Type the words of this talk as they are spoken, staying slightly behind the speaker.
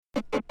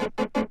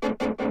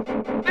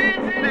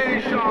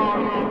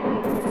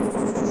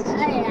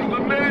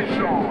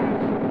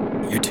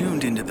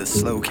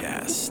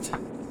SLOWCAST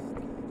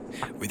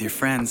with your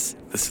friends,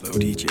 the Slow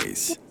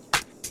DJs.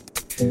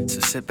 So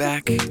sit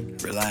back,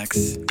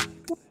 relax,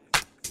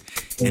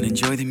 and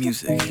enjoy the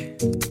music.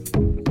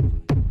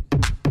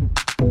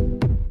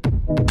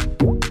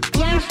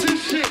 Blast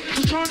this shit,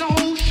 just turn the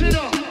whole shit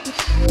up.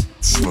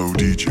 Slow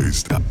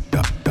DJs.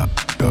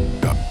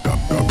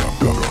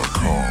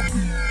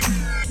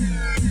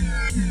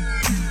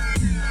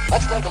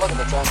 Let's take a look at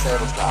the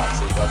turntables now and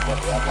see what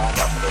we have lined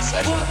up for this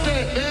session. Fuck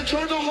that, man,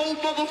 turn the whole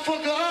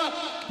motherfucker up.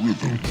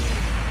 Rhythm.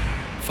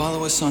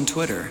 Follow us on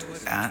Twitter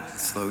at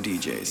Slow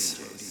DJs.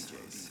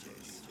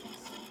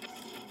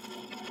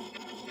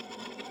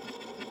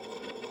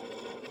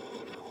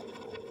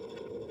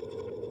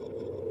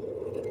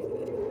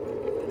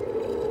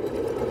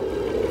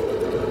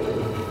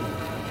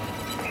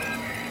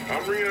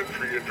 On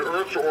re-entry into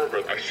Earth's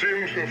orbit, I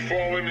seem to have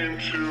fallen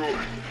into,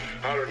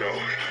 I don't know,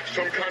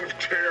 some kind of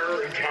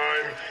tear in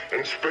time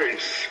and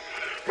space.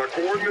 My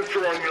coordinates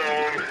are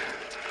unknown.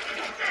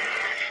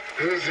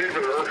 This is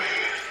even Earth.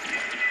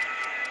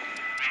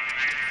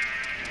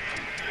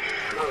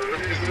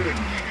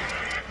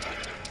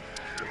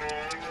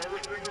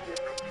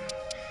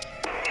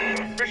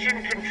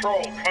 Mission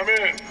Control, come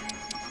in.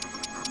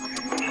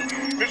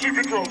 Mission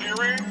Control, do you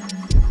read?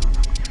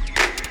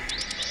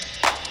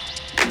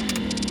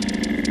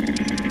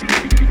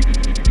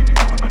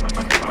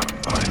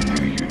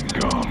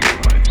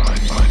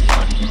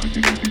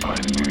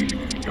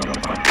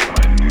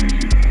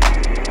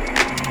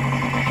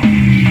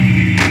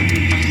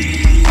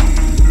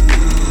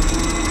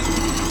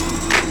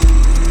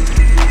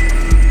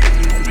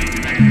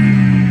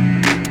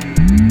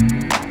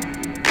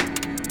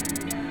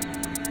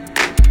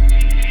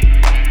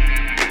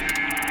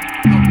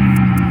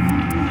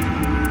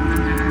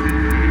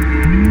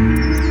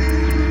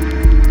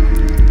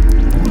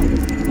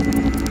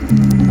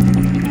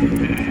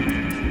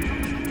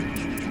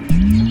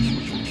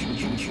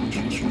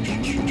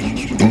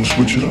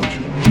 Switch it up.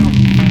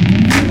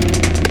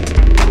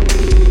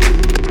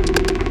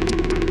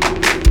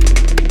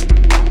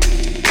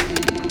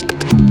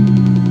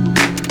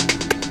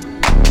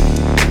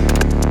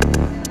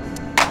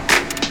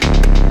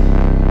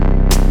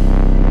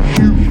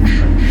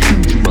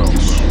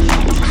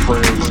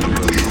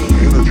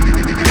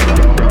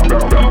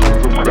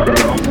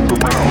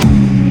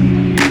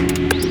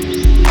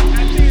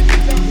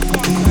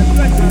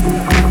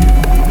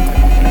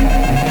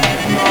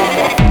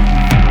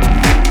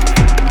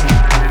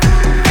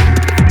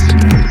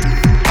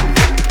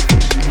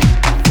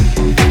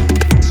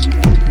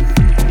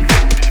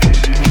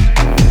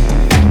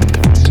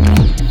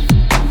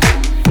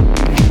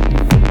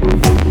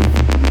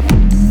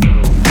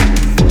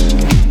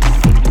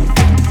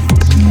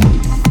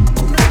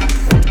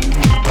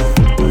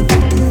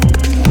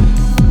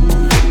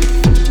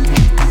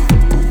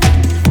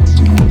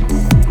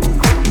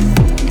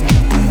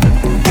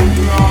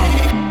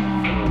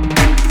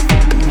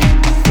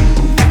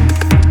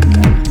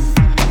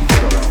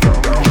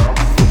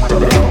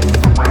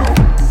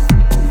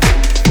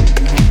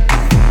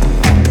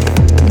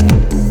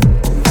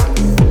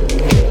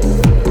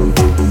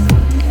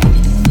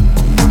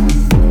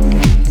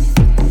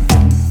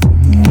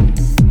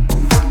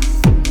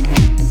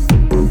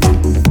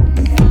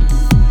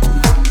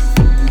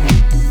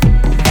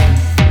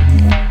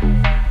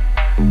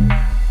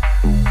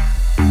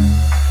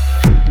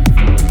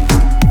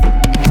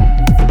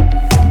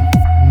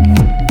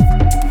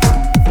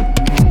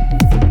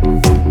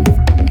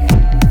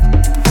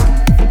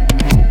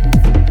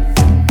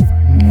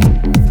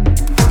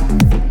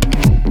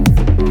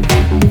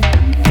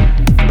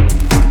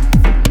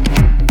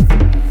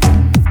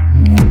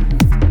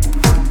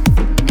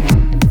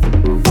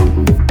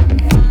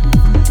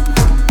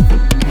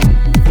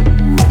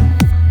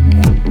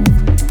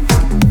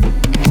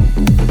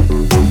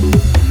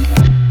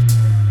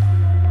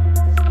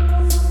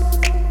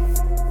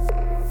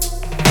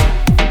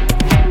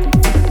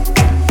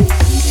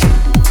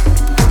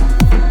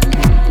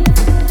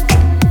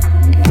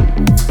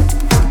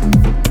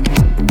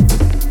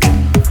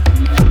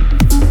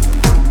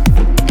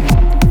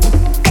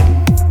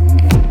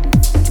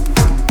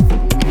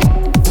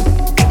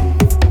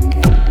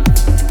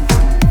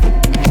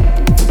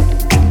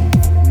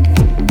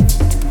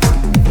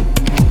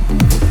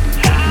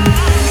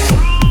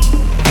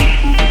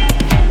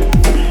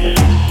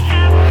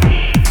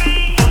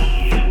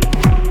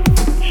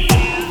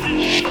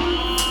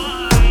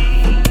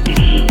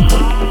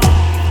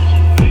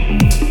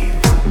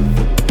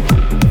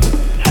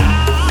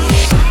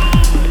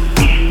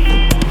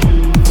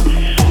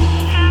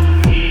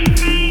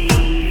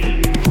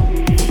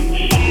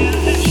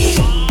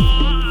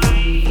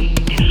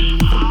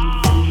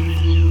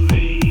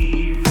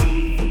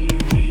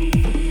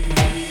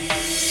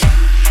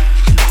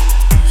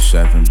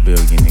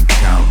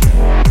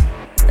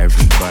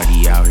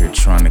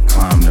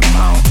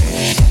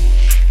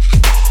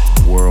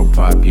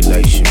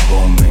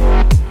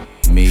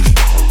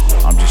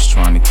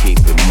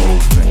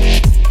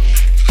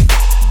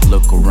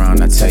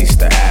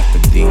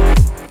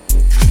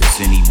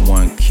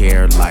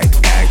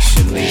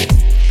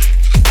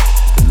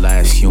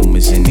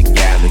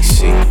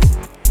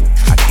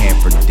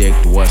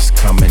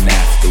 coming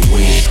after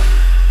we.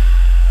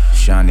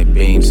 Shining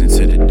beams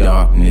into the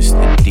darkness,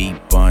 the deep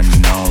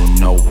unknown,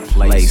 no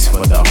place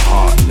for the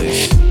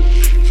heartless.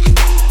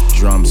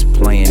 Drums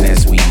playing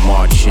as we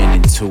marching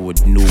into a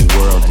new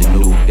world, a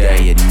new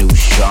day, a new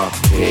shark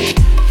pit.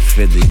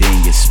 Feel it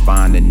in your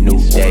spine, a new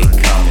day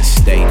coming.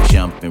 Stay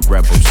jumping,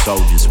 rebel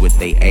soldiers with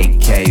they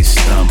AKs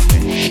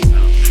stumping.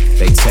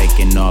 They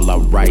taking all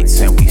our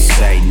rights and we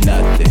say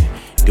nothing.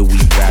 Do we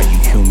value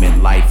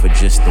human life or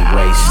just the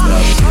waste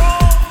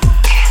of it?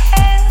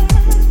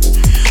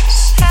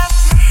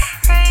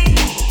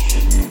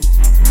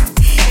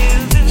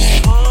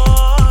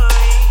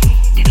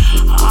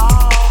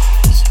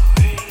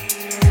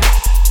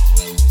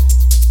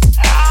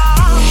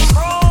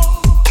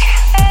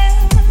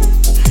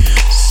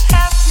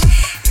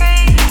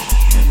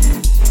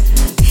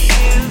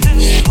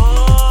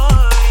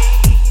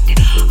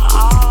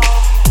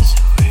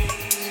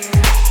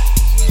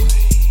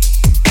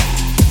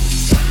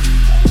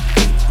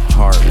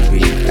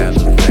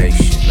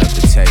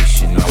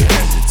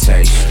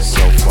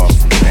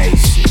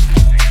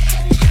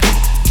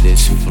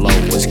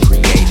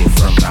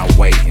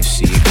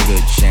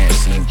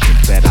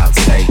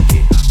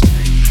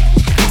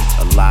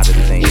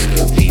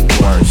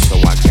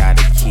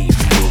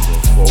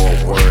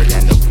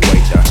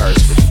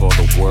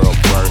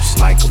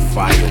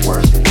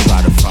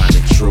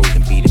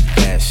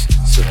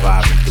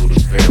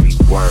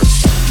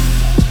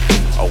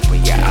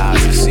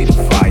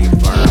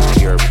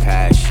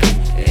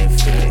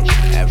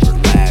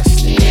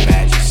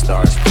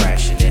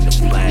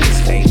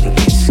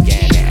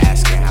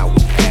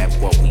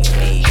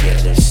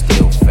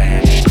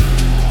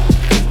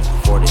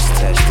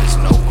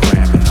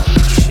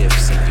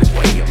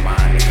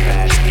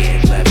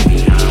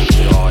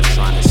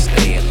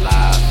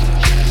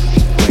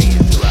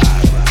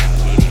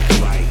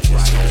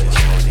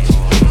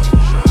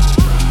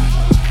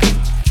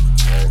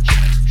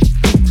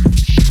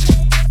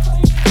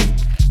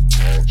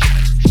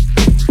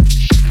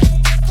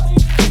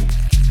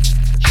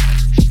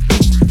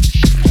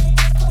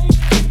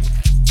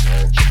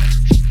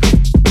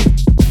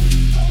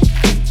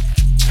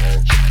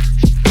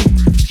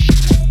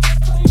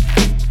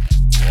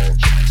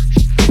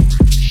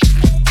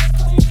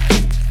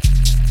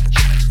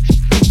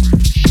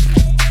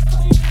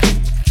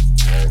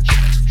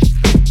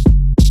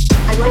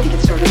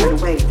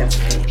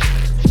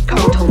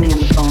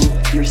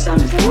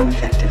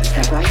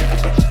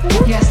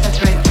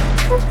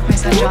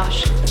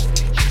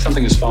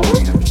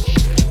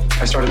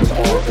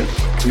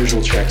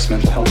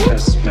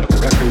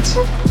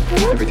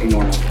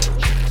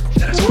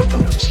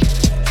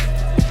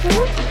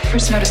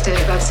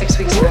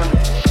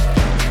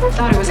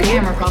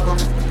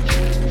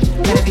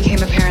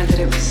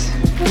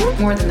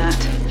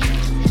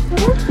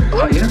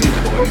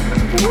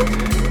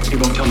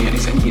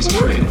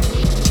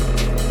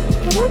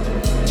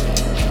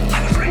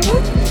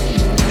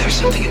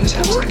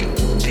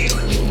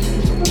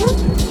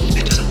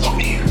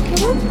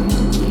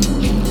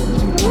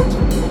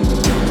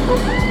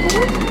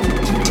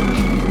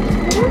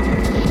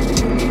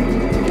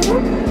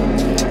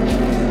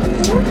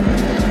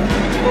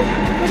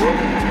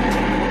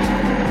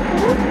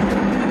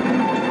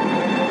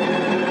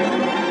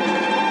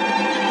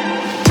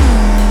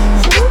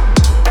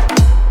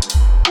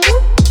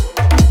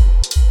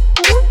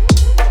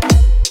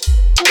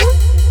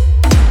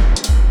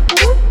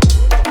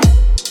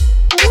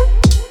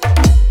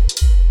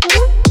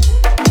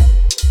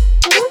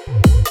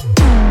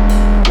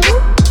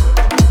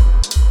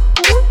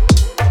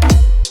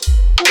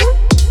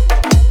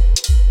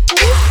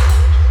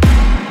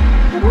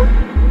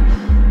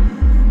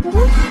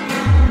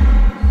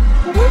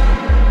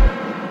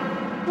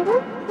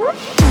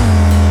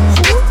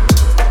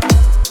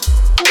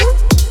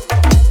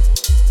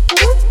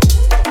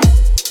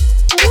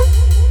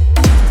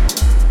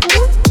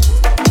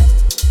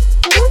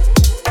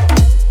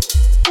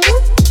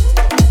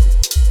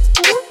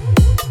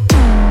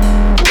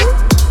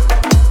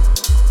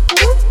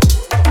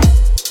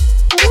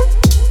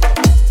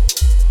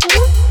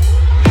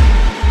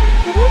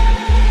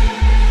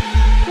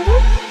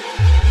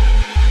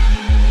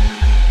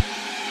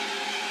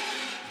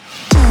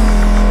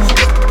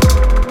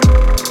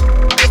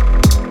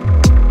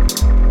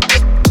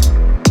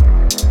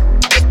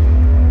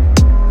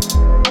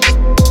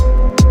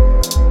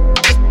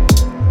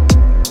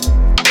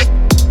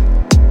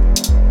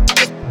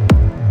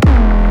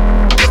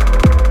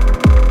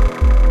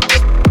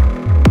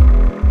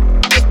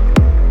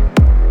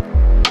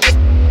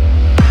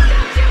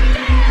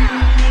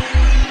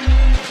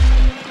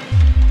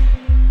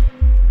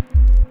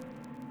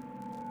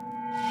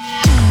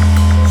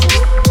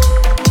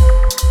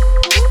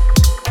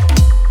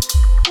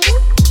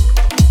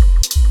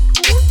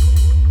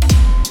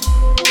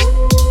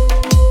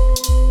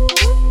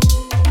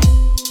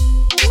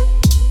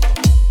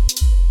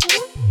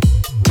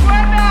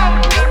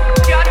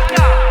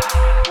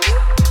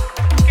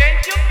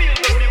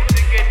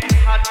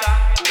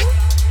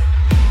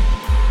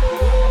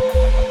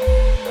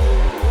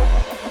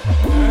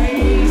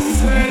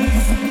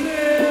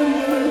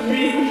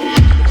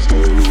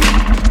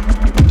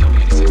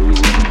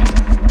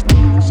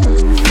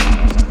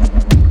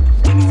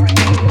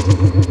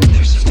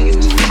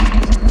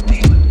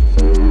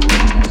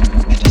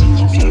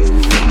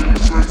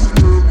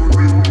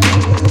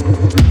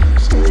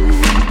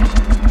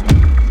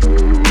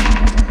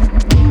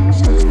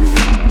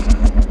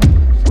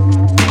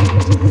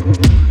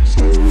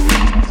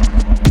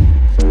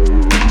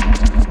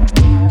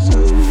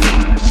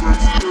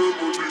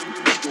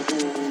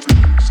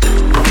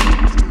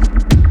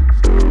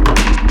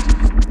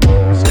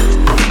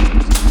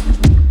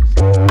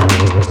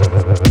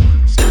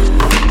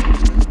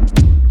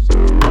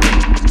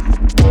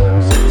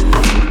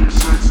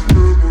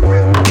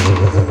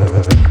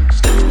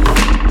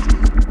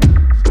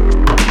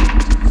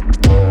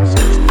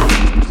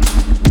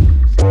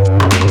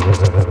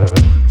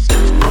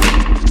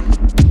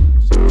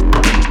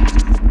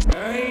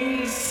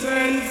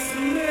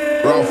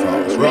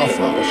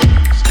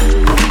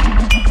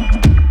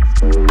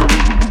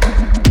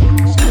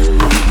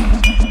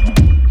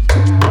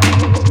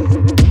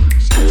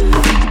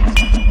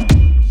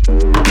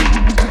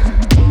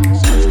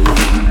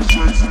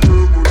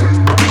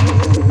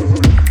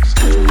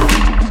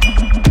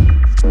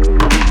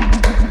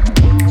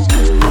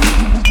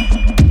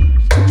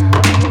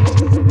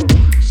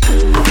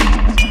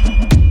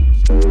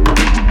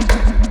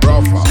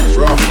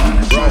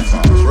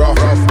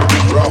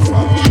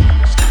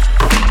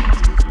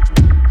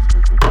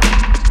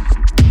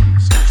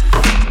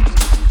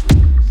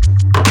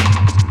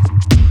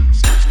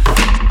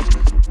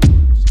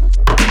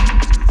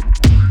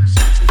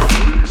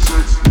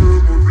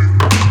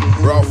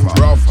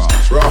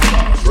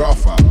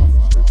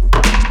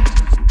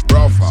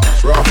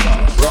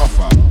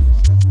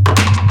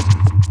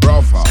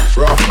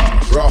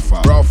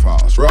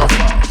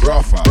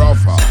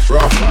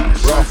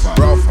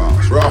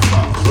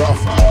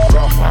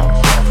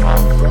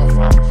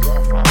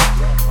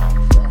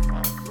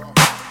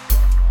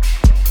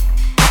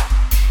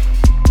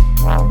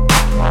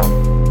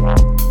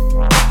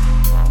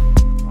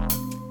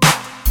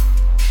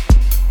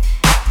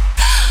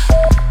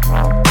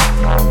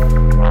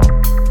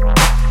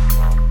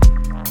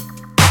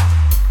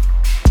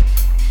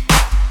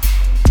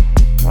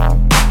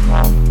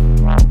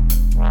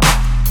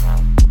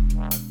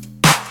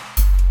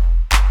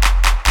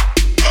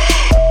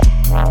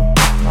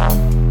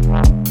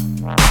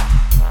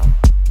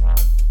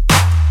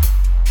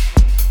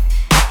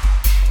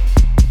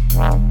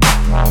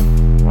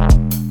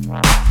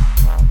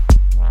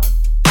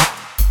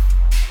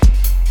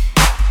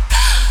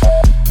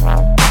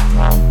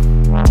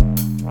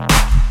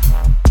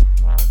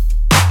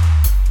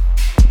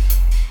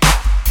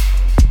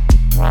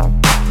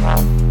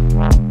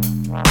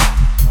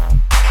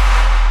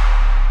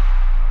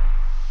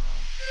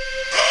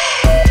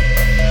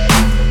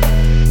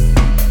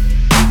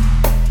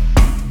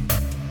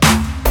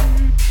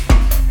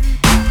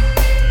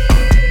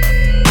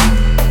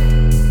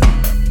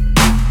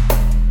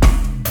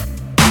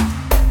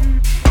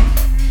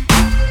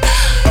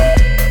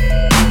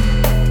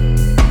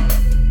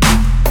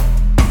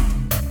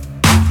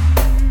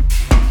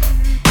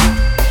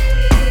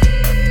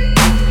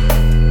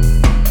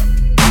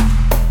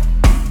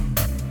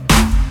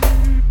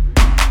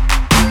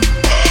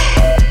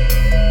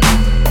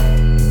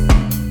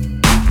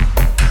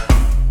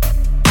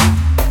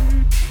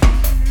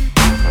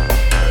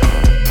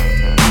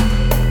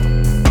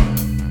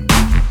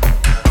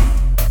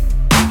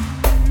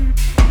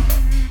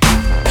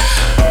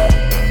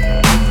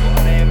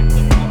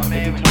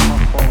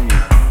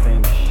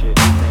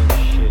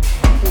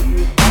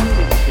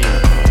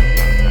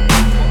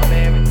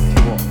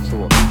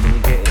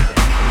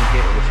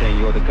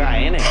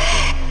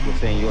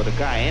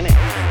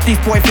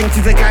 thinks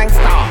he's a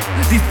gangster.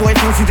 This boy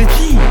thinks he's a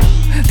G.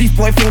 This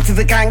boy thinks he's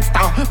a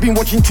gangster. Been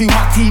watching too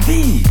much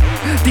TV.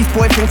 This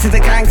boy thinks he's a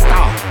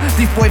gangster.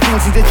 This boy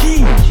thinks he's a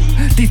G.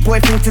 This boy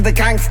thinks he's a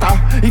gangster.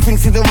 He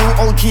thinks he's a real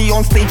OG.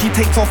 On stage he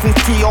takes off his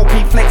T.O.P.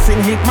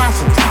 flexing his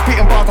muscles.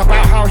 Spitting bars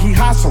about how he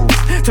hustles.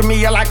 To me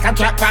you're like a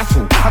Jack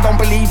Russell. I don't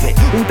believe it.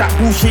 All that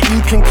bullshit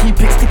you can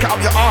keep it. Stick it up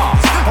your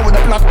ass. I with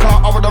a blood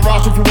clot, I with a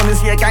rush. If you wanna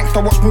see a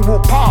gangster, watch me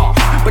walk past.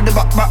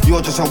 But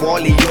you're just a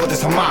Wolly, you're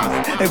just a mug.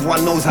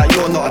 Everyone knows that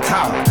you're not a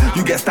towel.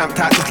 You get stamped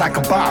out just like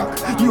a bug.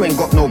 You ain't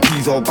got no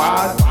peas or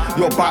bars.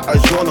 You're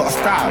butters, you're not a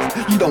star.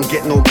 You don't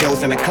get no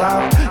girls in the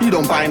club. You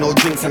don't buy no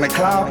drinks in the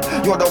club.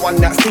 You're the one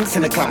that stinks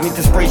in the club. Need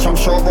to spray some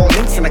sure all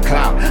links in the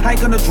club. I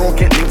ain't gonna draw,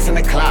 get links in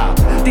the club.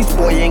 This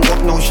boy ain't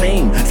got no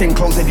shame. Same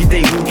clothes every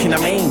day, walking the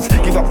mains.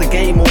 Give up the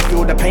game or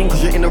feel the pain,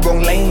 cause you're in the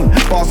wrong lane.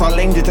 Bars are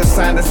lame, you just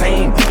sound the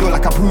same. You're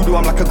like a poodle,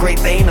 I'm like a Great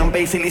Dane. I'm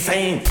basically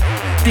saying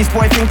this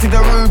boy thinks he's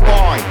a rude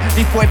boy.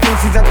 This boy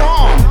thinks he's a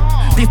dom.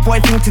 This boy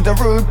thinks he's a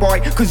rude boy,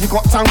 cause you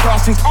got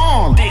sunglasses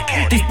on.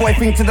 This boy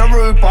thinks he's a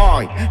rude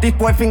boy. This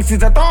boy thinks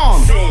he's a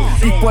don.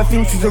 This boy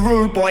thinks he's a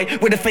rude boy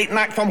with a fake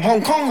Nike from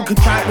Hong Kong. You could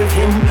try it with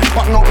him,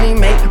 but not me,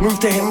 mate. Move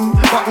to him,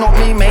 but not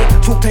me, mate.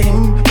 Talk to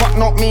him, but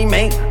not me,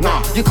 mate.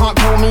 Nah, you can't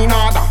tell me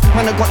nada.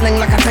 Man, I got ling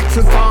like a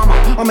Texas farmer.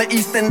 I'm an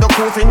East Ender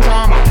causing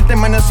drama.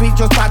 Them man are sweet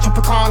just like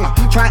Tropicana.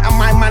 Try to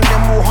mind man,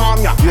 them will harm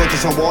ya. You're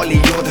just a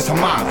Wolly, you're just a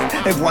mug.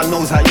 Everyone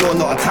knows that you're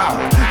not a towel.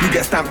 You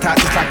get stamped out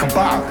just like a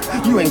bug.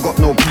 You ain't got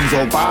no peas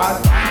or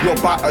bars. You're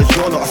butters,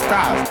 you're not a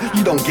star.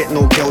 You don't get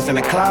no girls in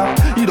the club.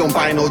 You don't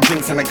buy no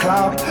drinks in the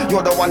club.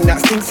 You're the one that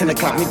stinks in the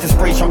club. Need to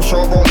spray some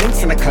sure all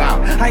links in the club.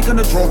 I ain't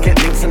gonna draw, get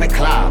links in the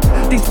club.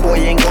 This boy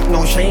ain't got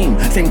no shame.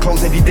 Same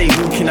clothes every day,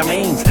 walking the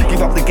mains.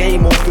 Give up the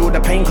game or feel the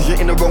pain, cause you're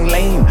in the wrong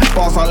lane.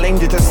 Bars are lame,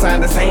 you just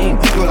sound the same.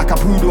 You're like a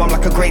poodle, I'm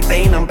like a Great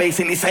Dane. I'm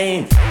basically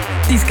saying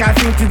this guy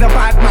thinks he's a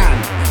bad man.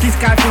 This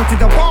guy thinks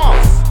he's a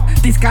boss.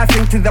 This guy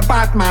thinks he's a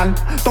bad man.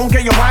 Don't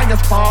get your wires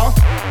fast.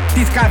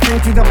 This guy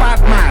thinks he's a bad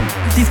man.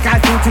 This guy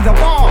thinks he's a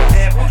boss.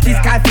 This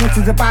guy thinks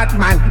he's a bad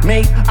man.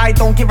 Mate, I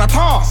don't give a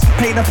toss.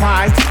 Pay the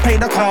price, pay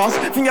the cost.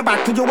 Think you're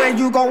back to the way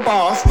you go,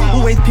 boss.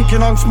 Always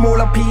picking on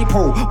smaller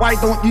people. Why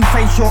don't you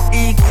face your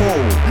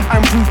equal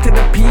and prove to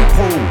the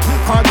people?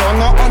 Cause you're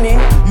not on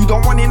it. You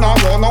don't want it now,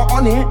 you're not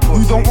on it.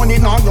 You don't want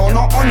it now, you're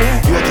not on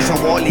it. You're just a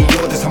Wolly,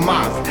 you're just a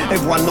mug.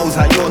 Everyone knows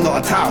that you're not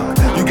a towel.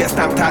 You get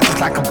stamped out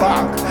just like a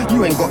bug.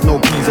 You ain't got no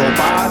peas or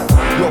bars.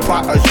 You're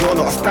butters, you're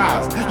not a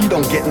star. You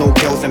don't get no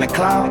girls in the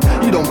club.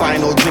 You don't buy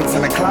no drinks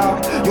in the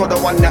club. You're the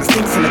one that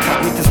stinks in the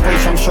club. Need to spray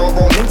some sure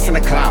all links in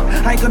the club.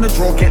 I ain't gonna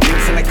draw, get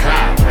links in the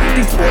club.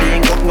 This boy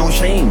ain't got no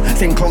shame.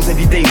 Same clothes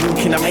every day,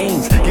 walking the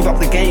mains. Give up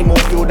the game or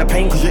feel the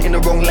pain, cause you're in the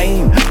wrong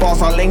lane.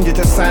 Bars are lame, you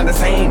just sound the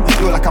same.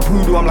 You're like a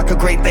poodle, I'm like a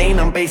Great Dane.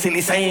 I'm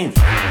basically saying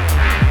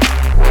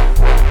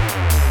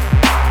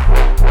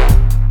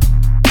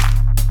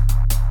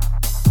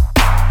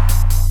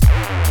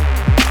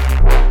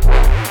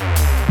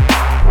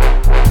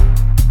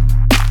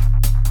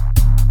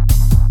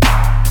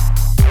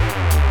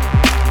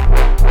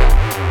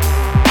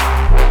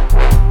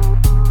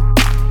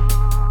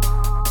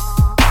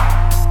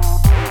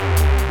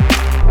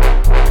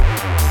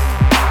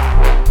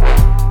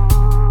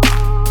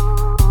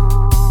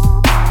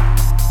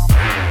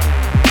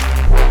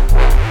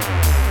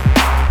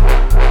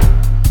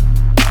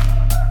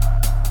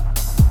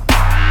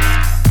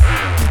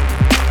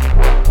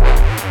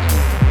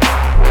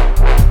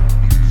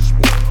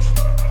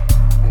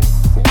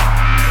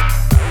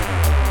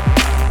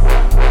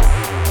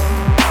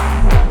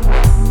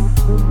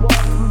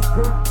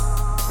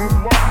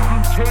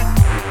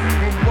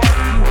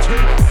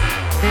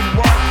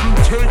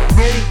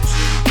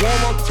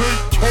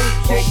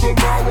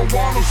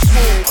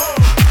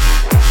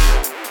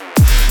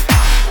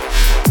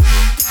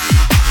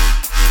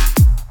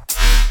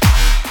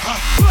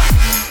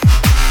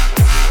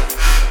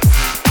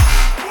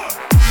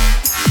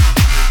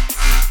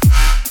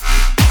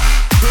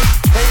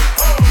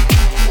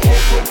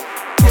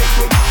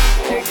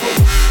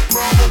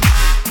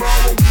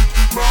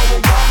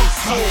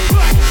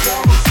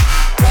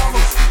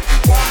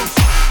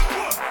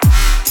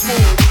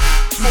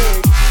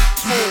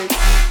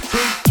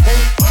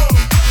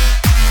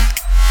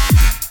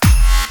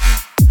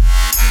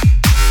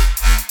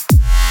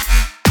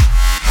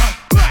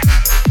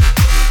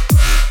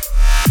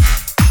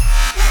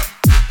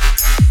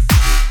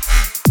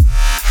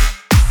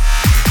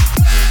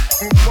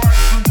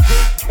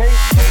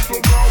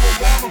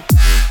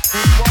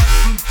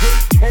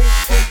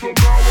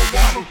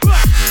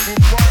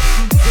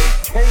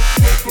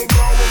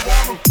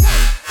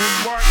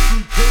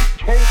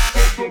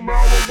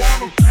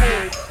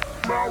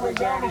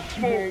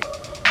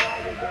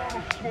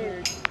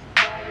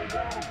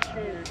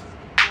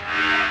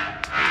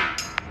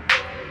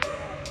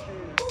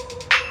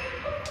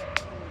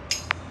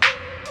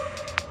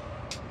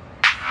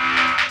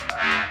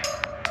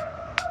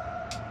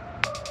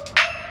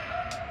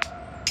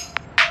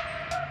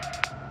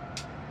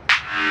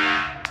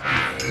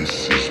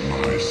This is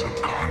my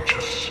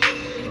subconscious.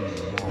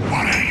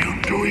 What are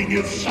you doing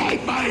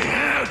inside my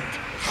head?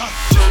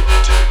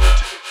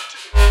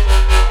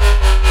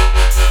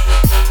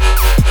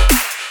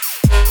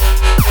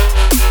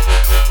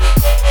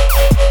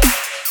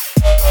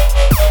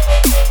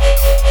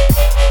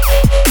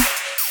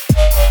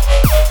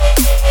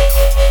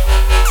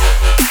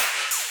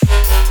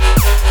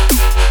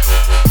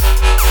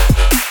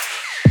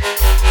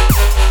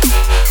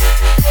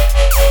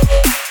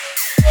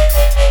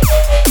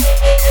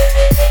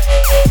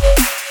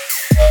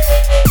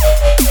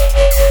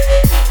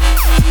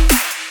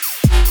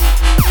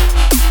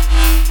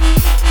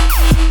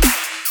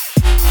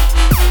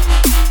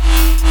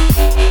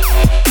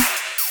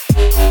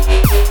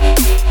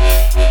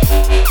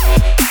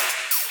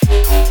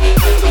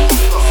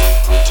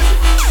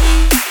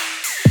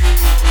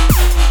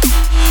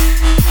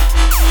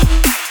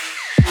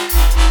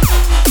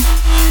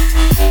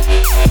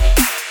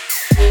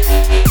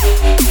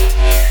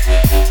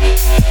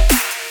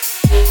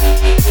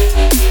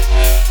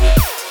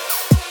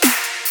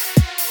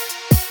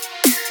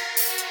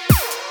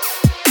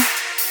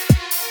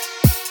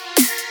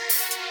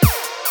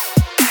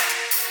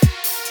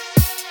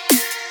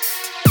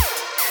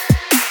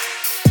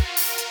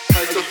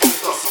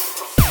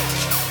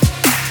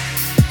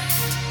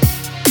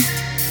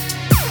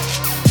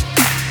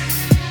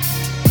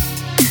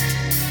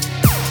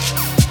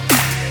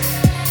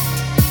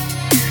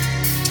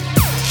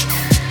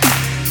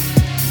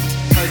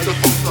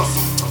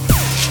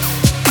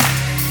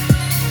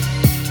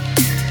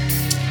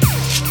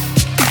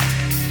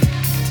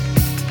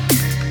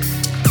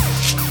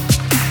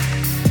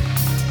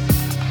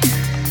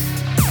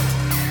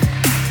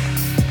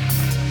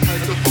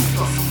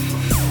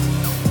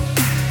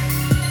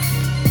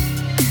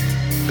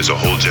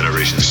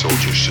 generation of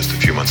soldiers just a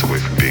few months away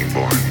from being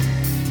born.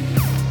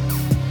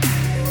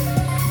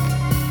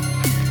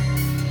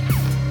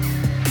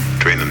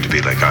 Train them to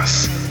be like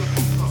us.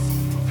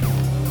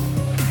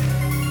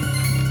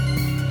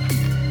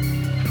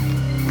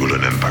 Rule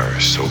an empire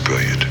so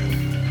brilliant,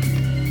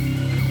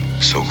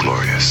 so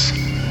glorious.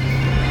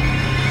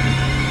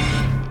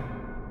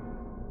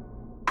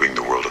 Bring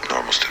the world of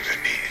normals to their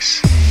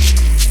knees.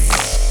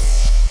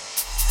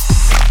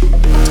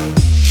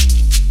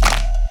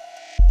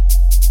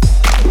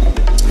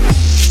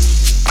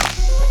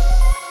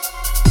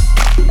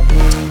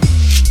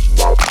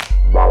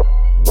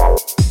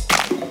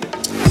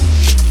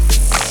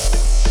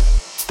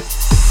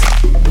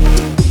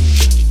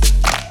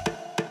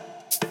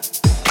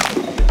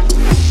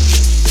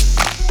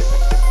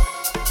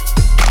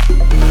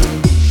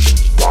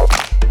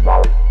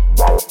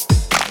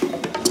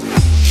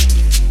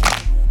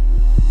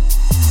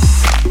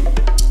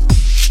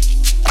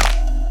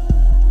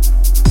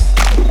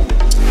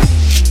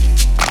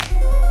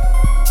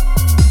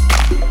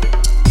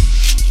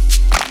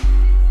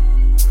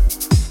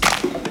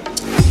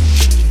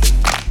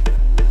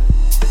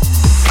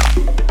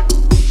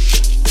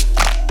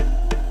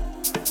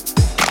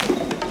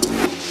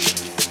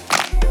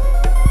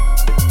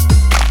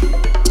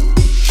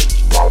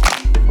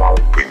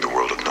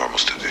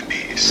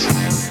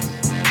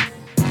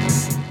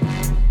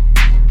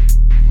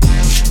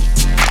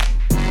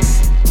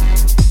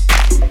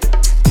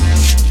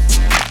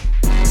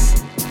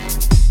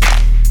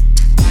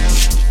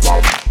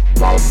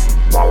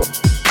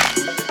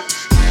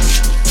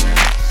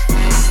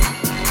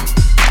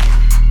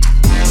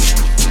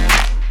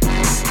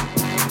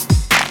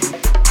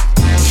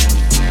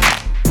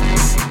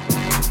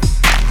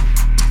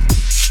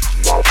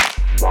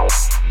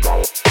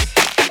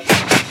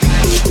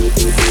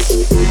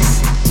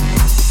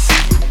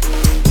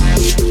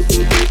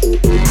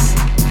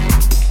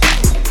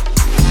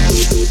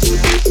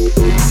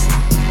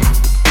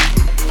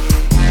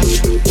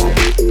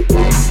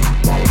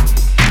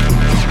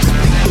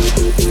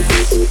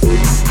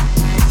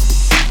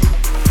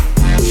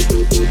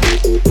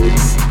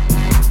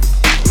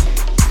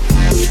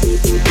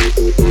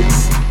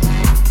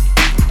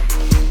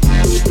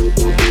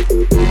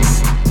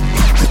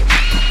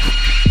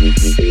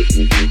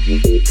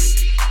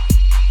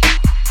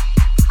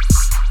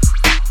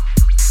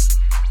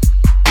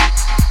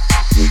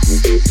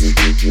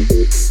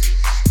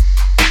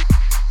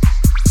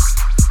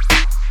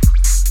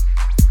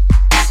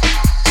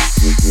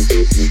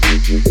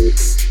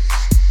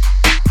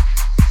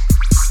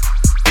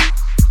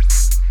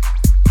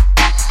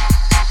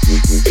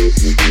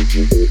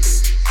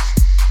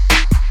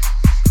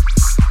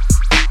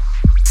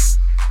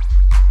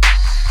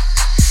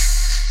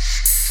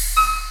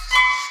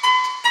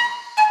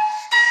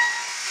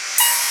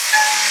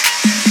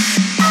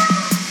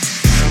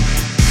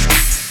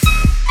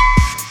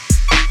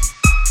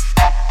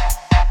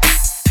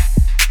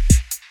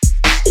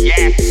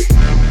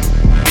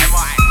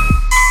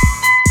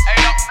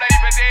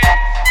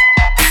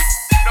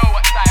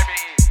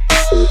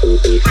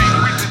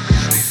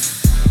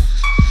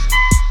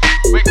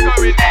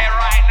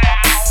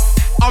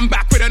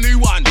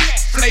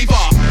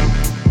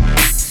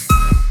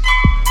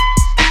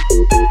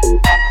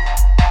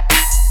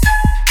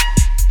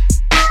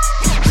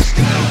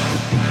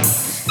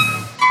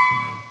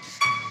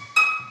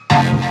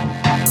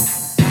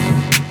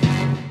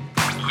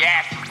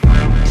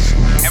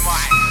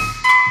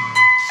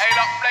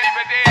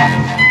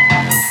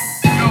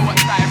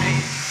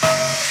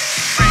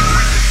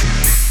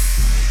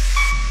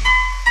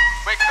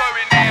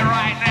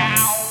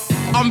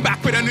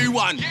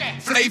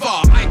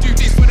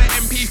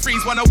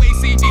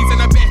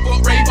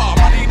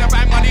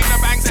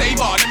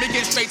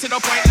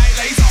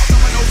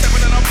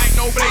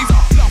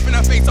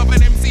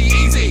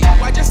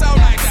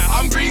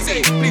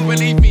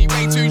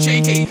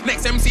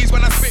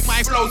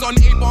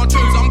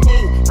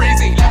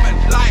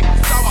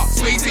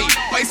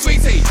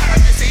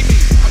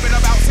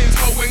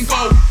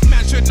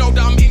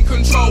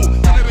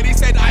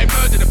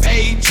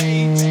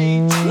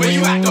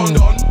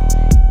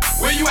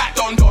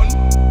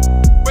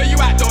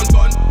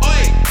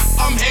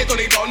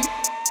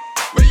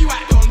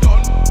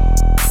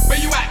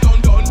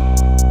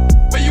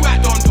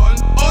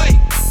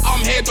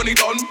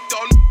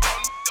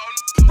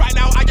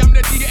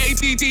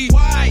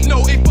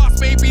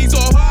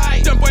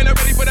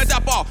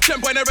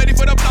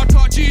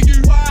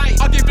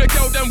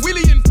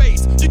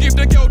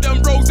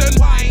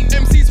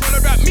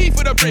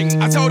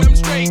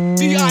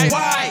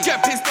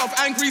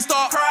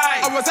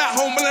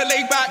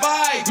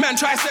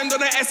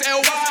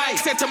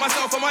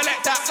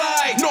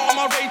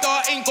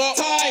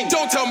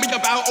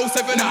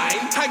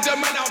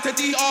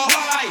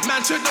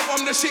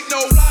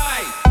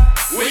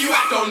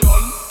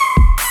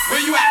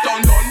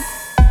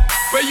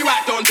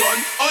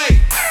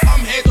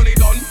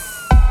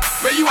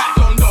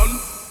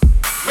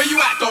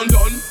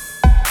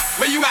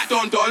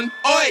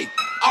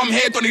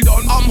 here, Donny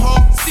Don. I'm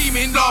hot,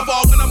 steaming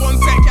lava. When I'm on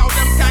set, cow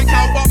them skank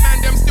out. But man,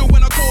 them still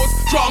wanna cause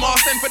drama.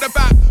 Send for the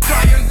back,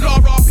 Brian,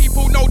 Lara.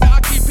 People know that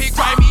I keep it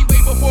grimy.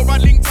 Way before I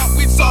linked up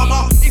with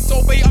Sama. It's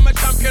so bait, I'm a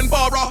champion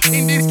barra.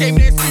 In this game,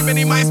 there's too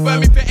many mind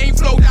sperm. If it ain't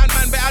flow down,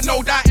 man, better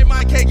know that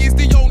M.I.K is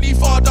the only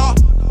father.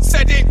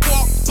 Said it,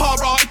 what?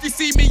 Para. If you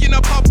see me in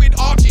a pub with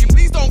Archie,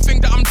 please don't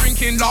think that I'm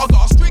drinking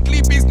lager.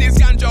 Strictly business,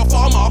 ganja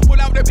farmer. Pull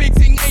out the big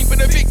thing, aim for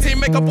the victim.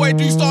 Make a boy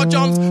do star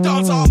jumps,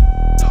 dancer.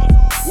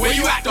 Where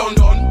you at, Don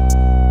Don?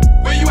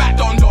 Where you at,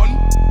 Don Don?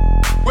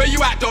 Where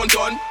you at, Don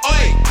Don?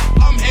 Oi,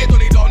 I'm here,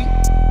 Donny Don.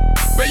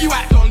 Where you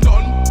at, Don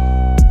Don?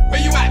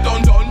 Where you at,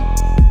 Don Don?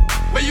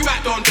 Where you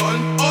at, Don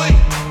Don? Oi,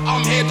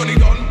 I'm here, Donny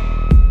Don.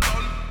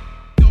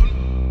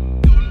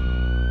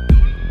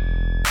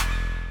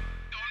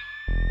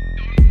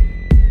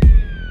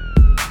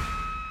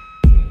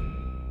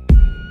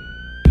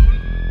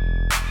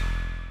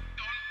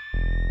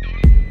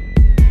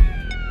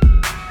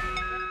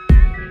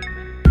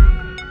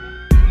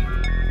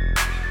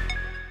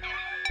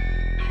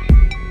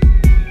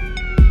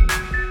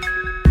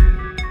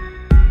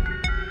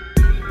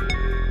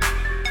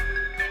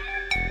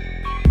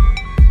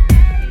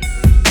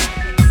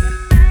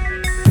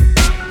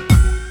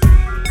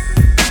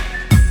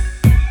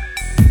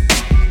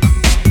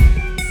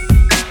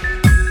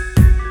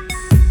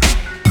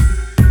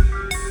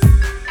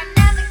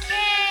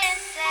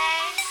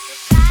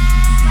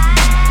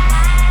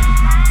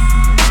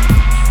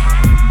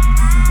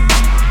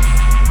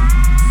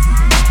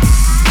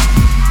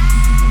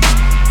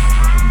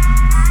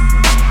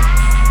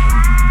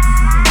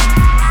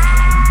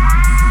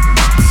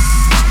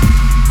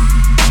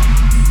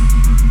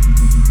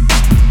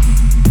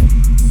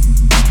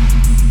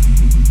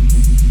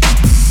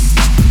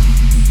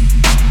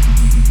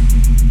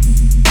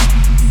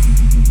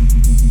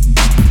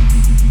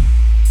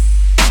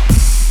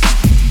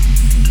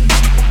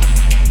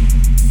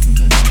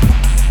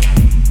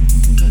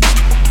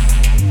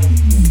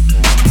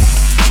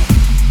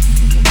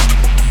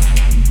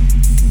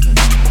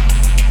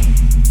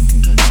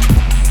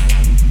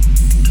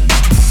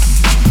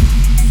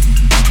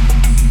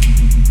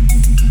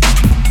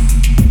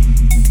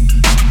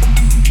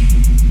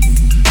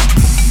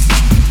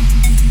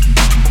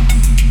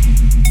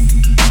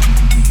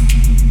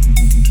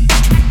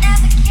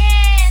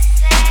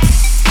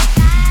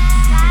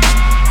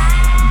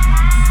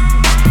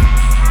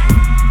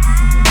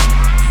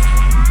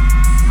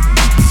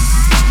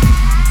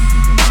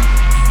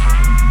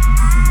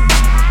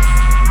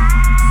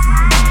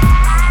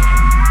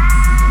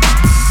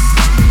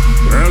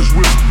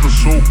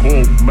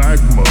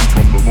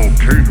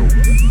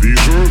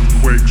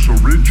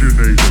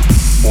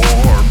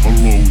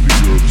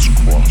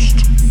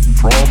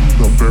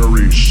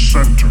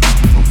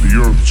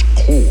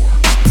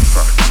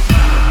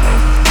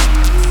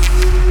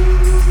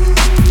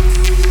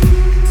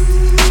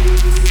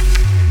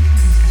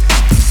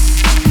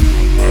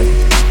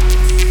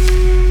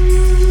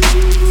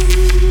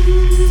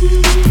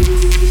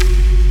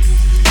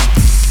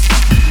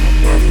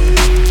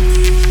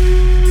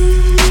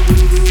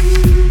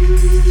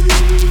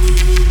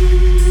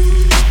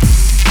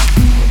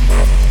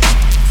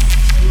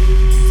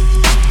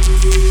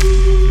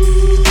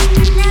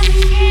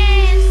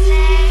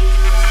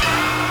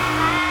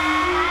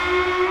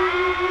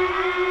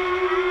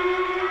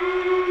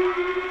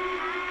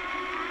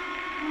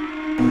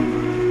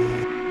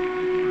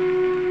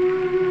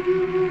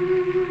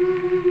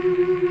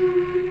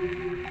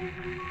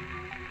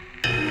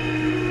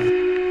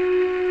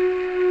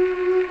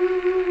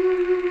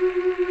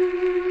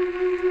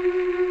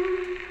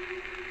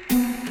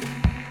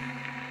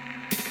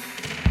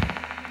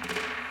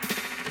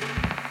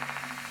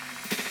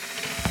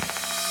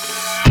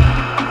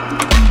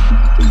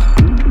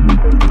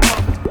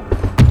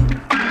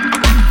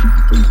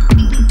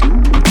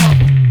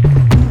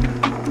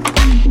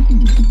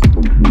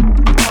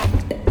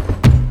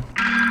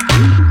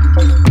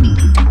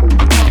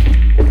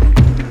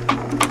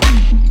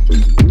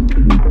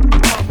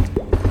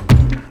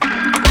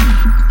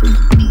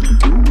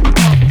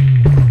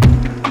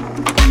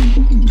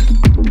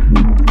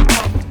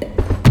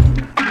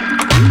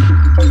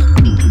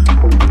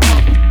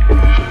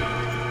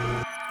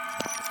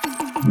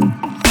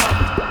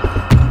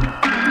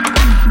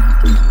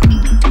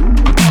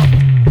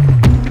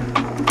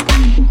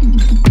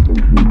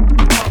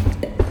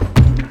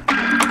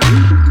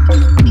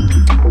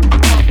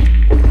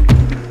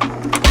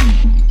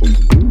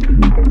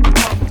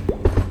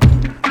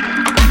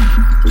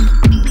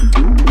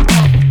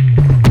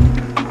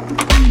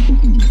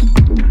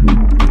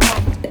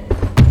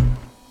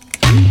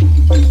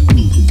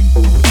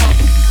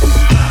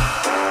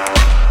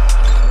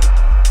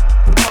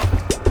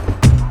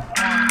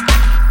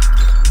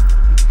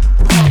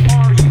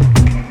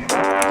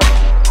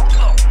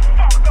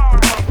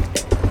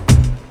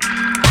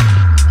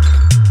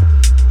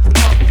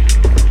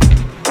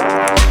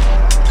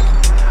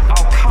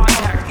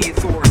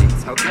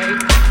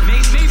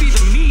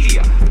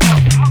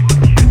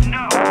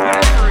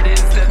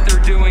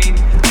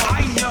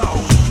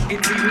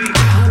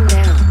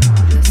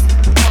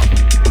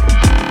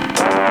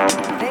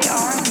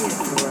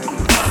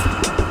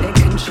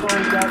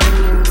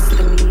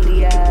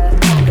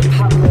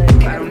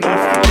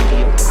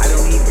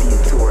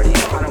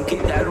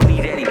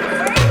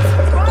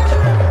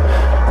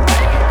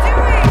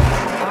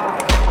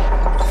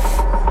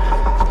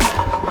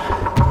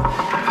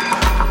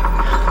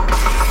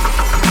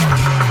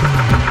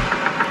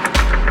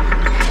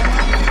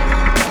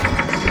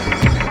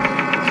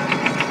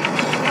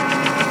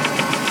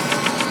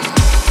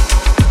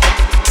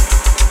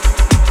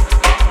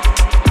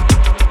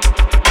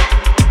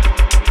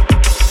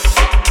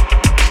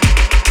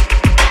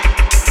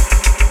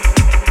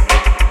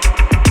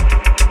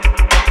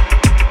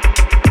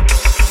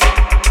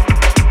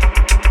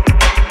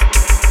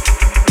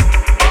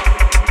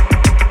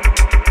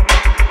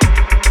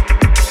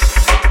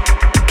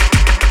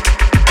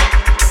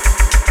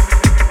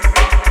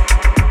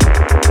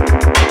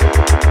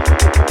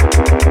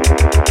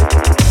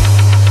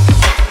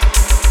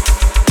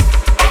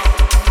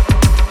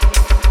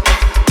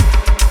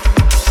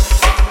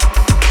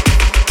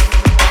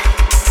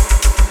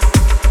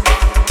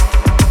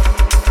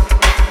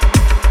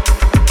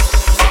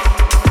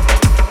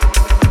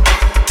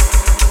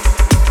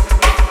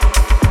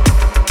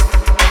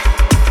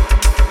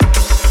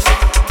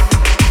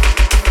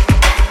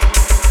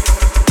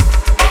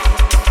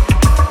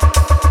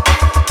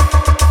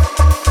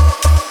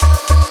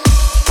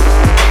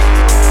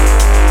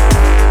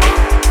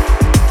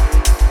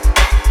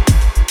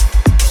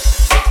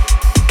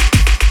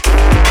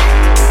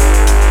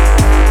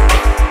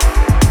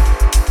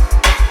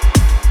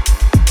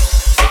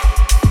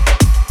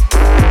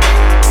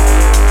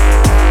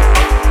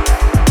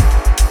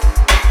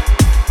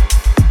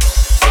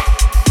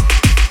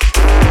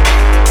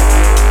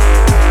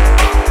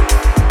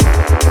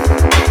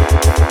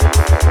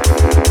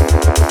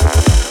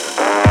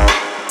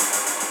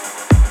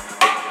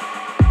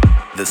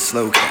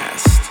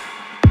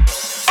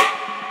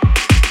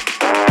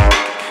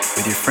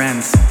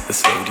 friends, the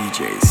Slow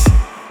DJs.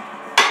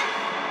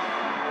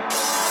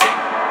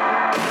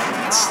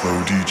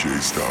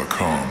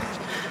 SlowDJs.com.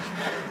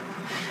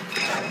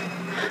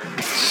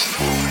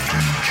 Slow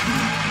DJ.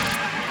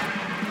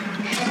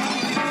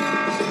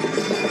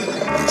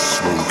 The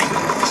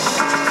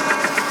SLOWCAST.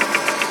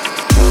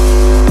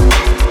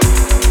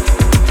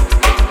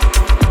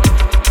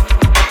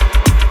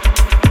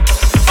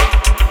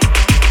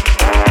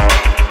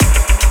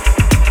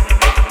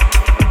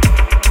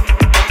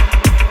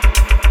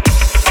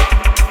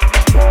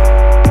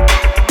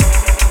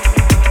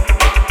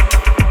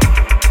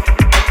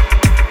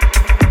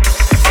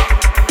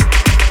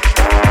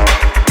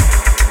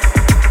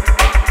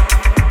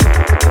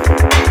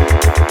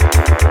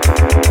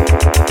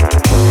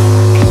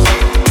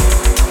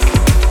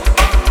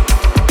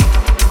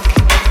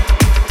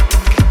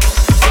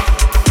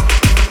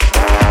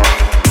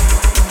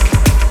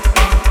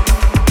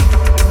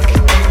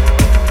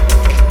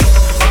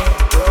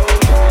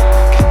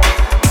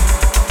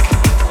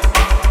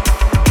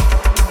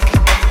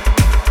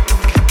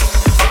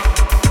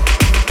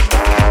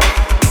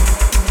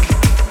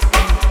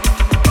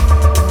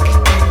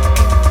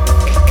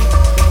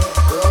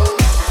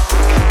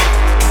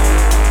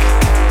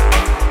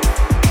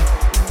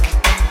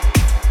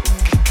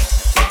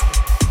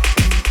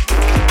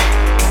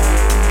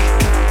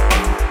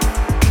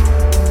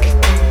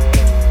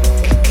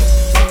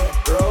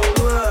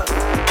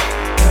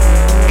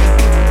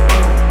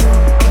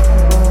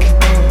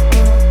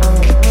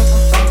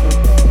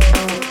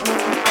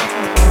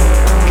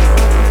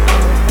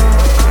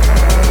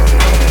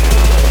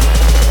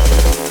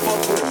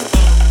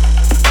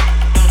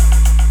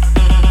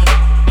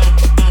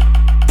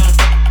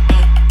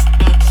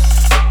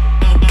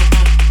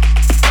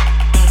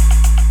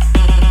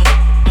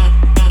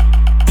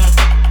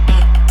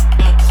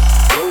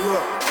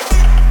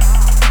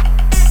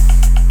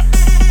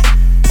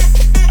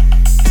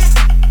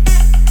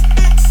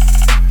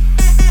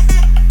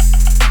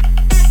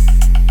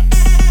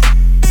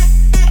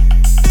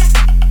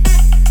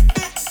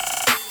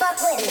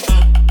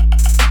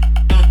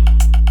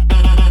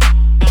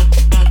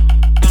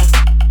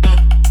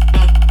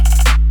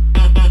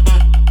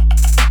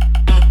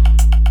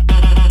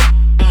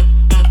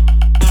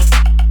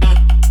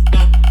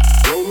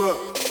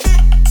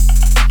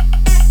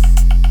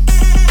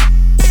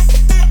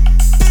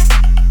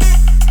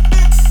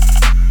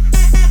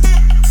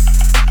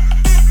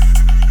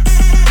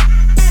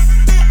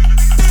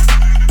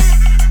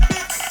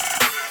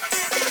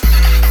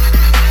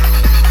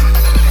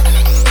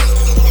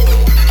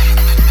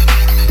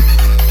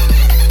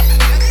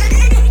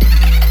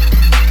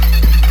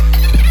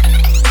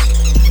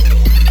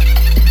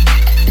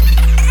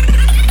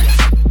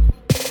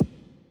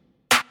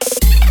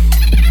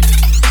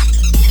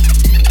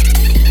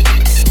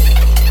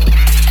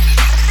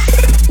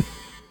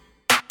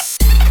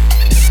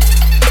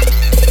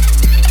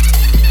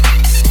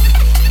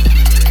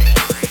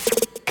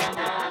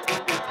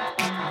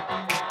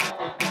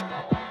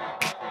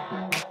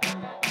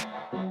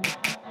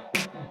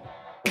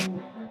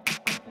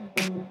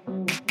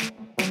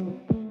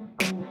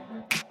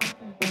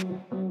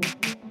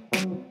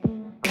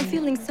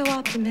 feeling so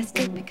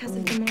optimistic because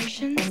of the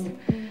Martians.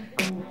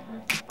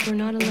 We're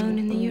not alone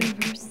in the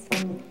universe.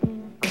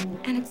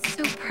 And it's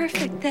so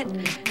perfect that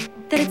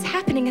it's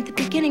happening at the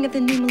beginning of the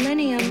new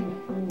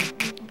millennium.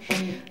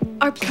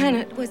 Our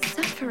planet was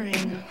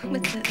suffering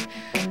with the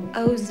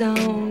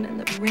ozone and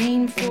the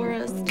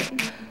rainforest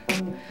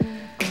and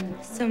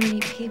so many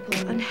people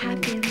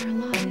unhappy in their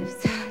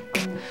lives.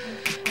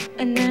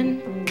 And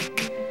then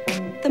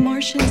the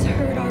Martians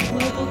heard our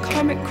global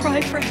karmic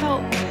cry for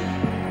help.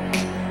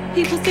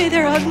 People say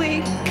they're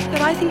ugly,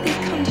 but I think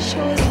they've come to show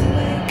us the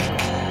way.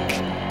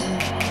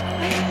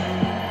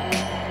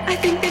 I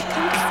think they've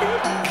come to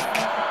save us.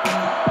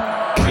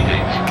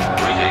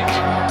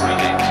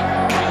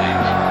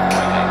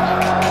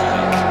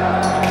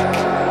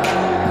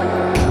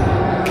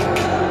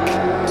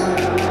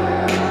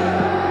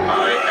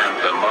 I am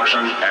the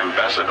Martian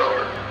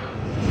ambassador.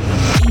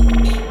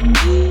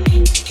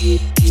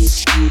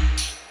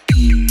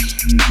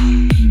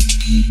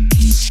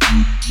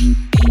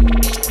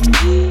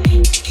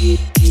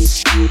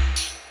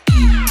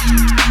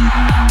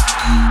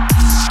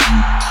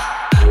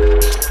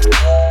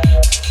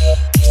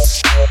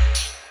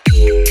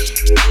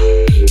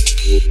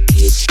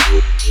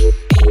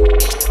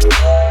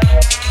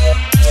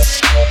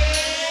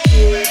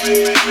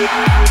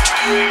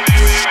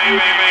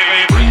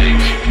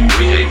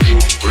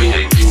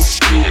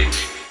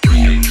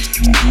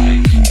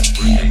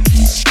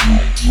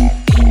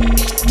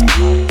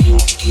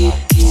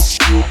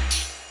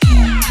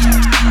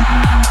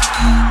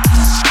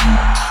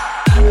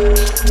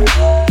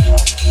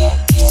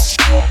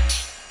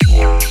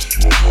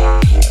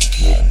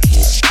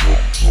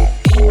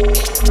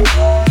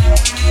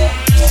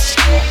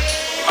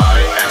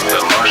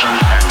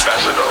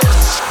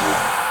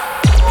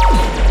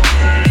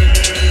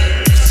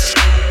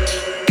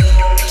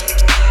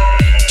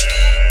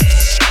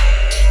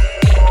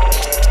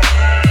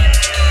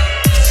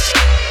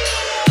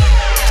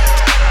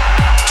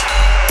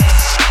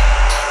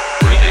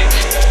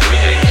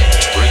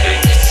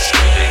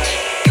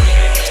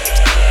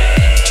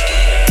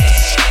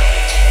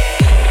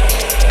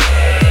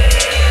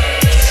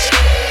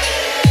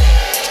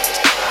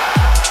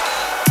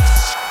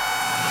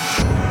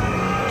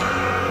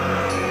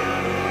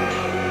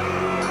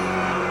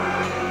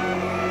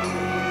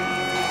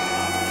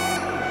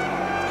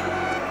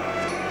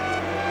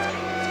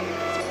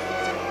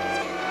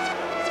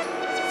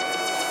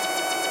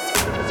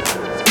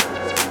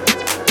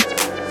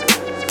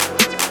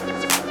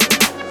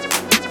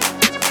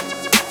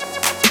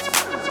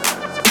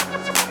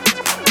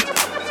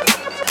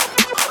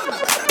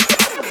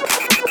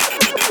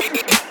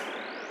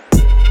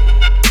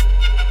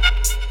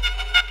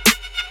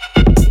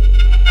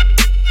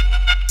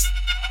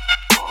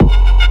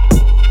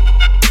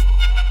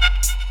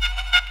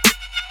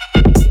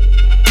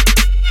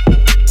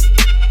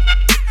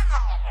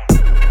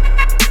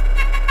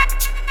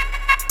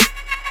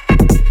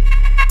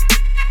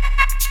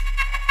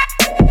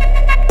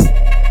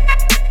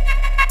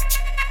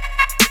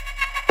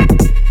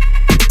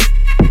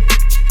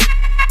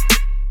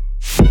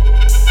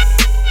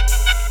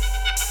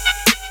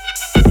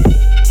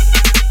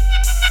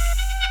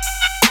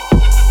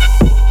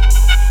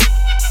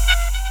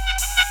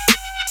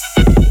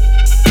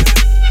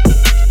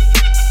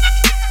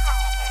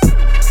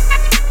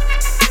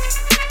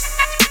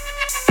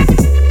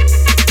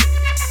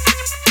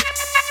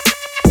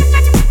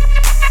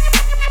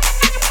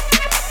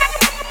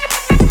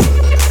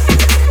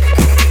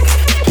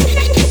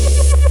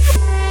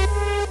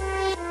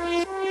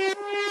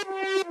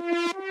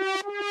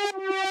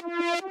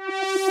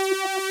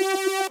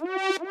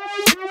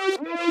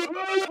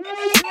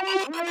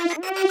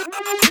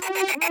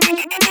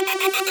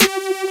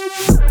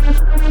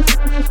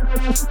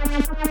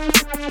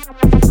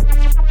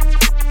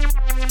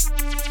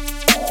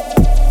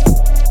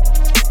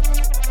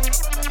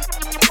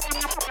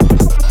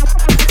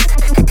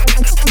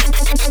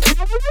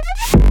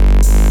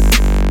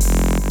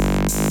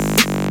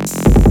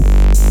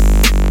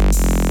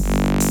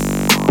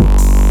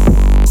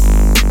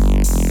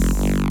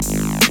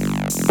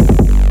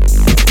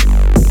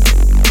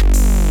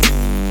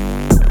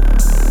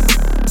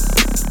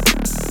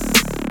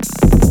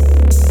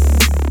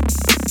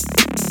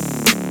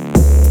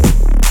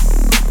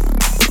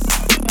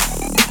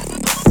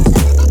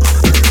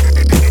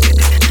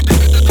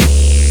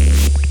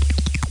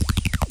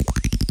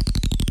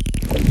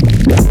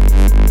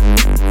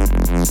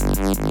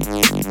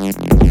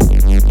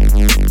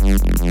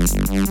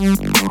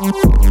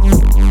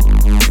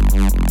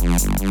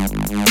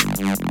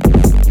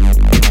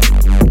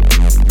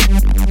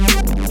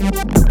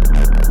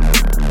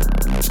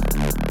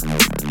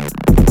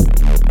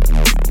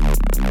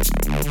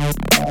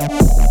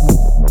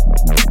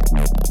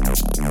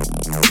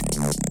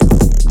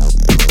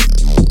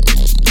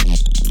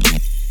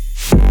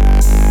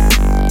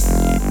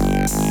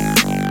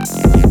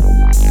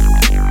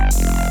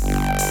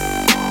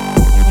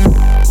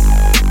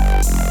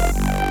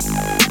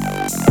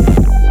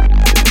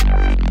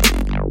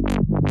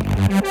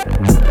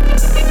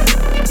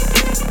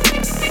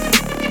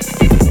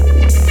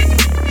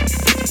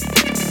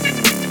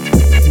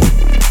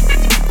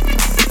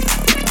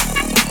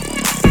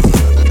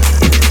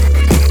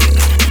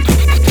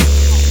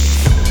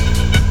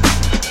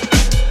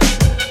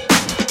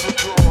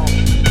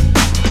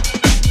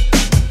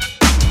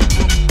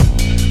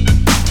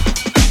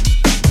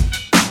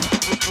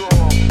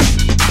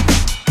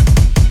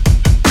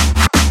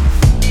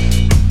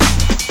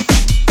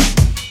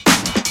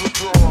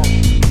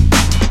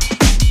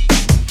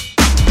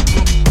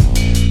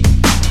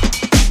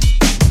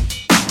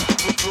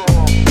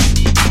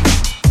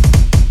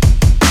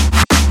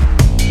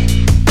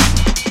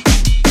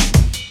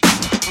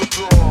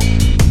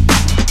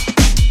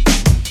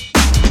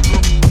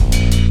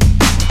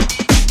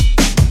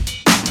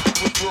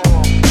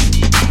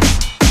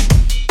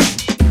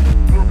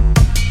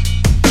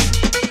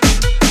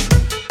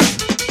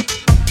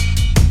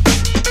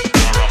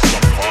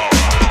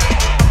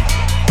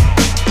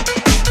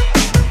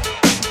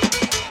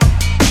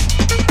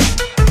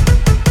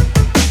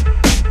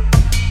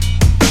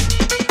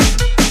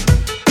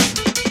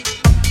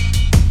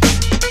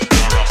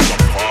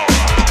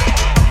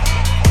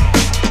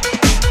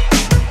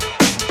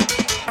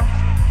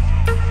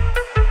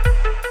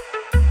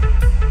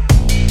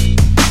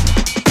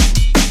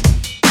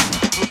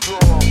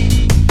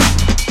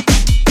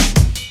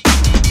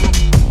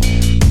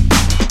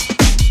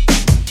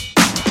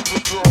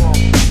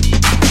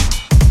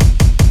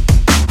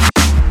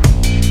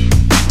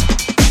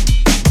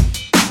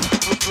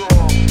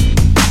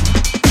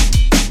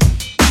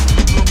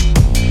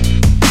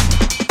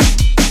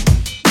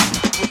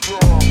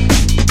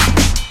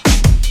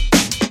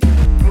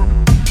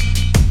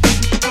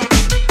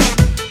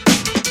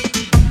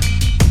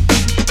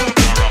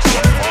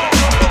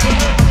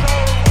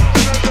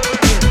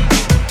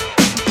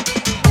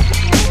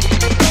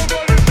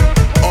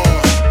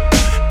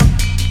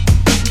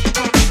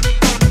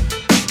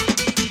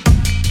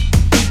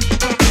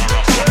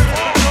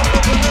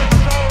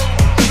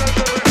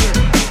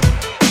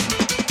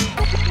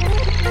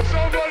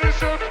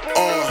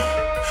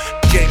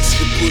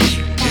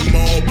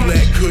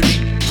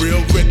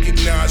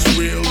 recognize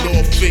real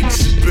or fake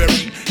is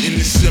buried in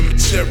the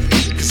cemetery.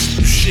 Cause if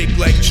you shake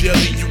like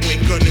jelly, you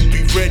ain't gonna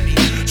be ready.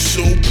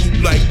 So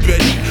poop like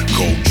Betty,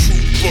 cold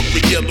truth for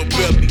a yellow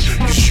belly.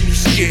 Cause you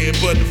scared,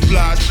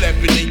 butterflies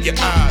flapping in your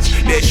eyes.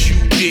 That's you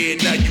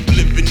dead, now you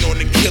living on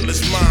a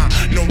killer's mind.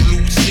 No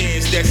loose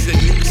ends, that's a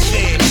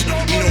nuisance.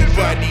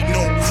 Nobody,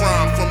 no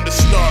crime from the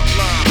start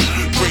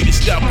line.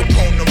 Greatest Al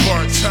Capone of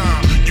our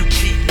time. You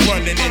keep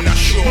running and I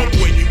show up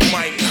where you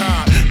might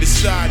hide.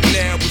 Decide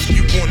now if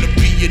you wanna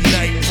be a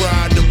night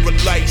rider or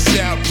lights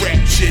out.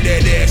 Rapture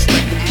that ass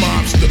like a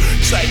mobster.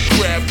 Type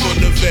crap for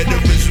the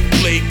veterans who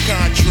play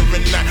Contra.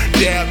 And I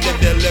doubt that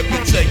they'll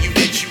ever tell you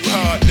that you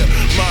harder.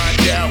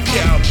 Mind out,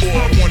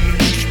 cowboy, wanna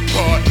lose your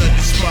partner.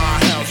 This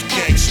my house,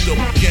 gangsta,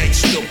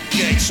 gangsta,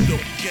 gangsta,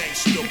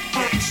 gangsta,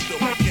 gangsta,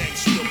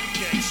 gangsta,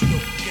 gangsta,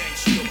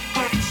 gangsta,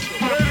 gangsta.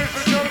 Ladies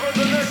and gentlemen,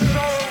 the next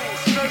song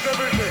says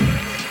everything.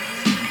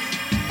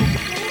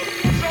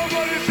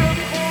 Somebody said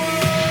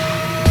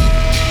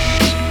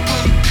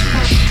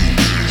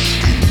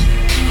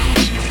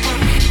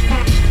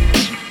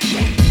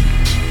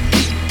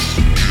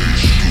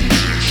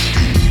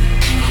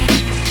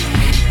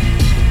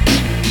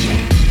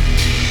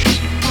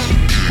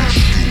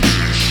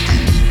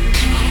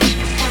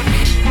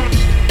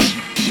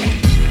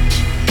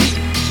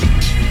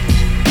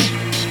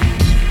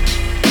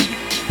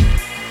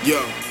Yo,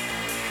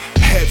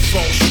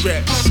 headphone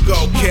strap,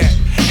 skull cap,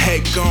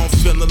 head gone,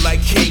 feeling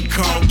like King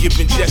Kong,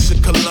 giving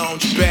Jessica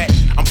lounge back.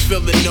 I'm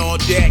feeling all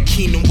that,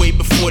 Keenan way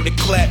before the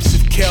claps.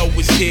 If Kel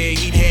was here,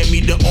 he'd hand me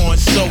the on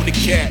soda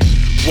cap.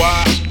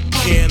 Why?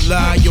 Can't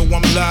lie, yo,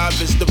 I'm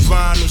live as the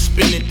vinyl,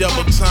 spinning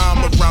double time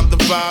around the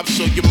vibe,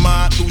 so your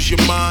mind lose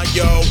your mind,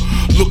 yo.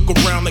 Look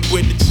around like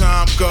where the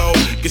time go.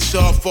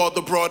 Guitar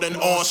father brought an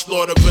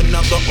onslaught of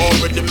another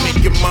aura to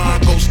make your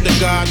mind go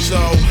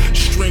staccato.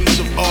 Strings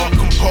of art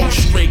composed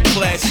straight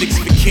classics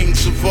for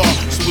kings of art.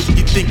 So if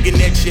you're thinking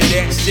that you're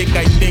that sick,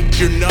 I think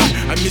you're not.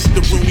 I miss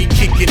the Rooney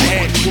kicking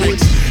hat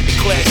tricks. In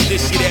class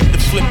this, you'd have to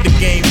flip the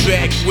game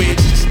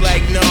backwards, just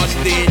like Nas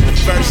did. The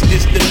first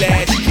is the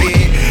last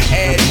kid.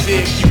 As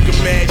if you can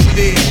match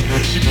this.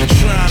 You can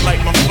try like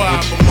my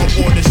five, but my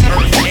water's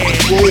earth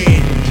and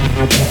wind.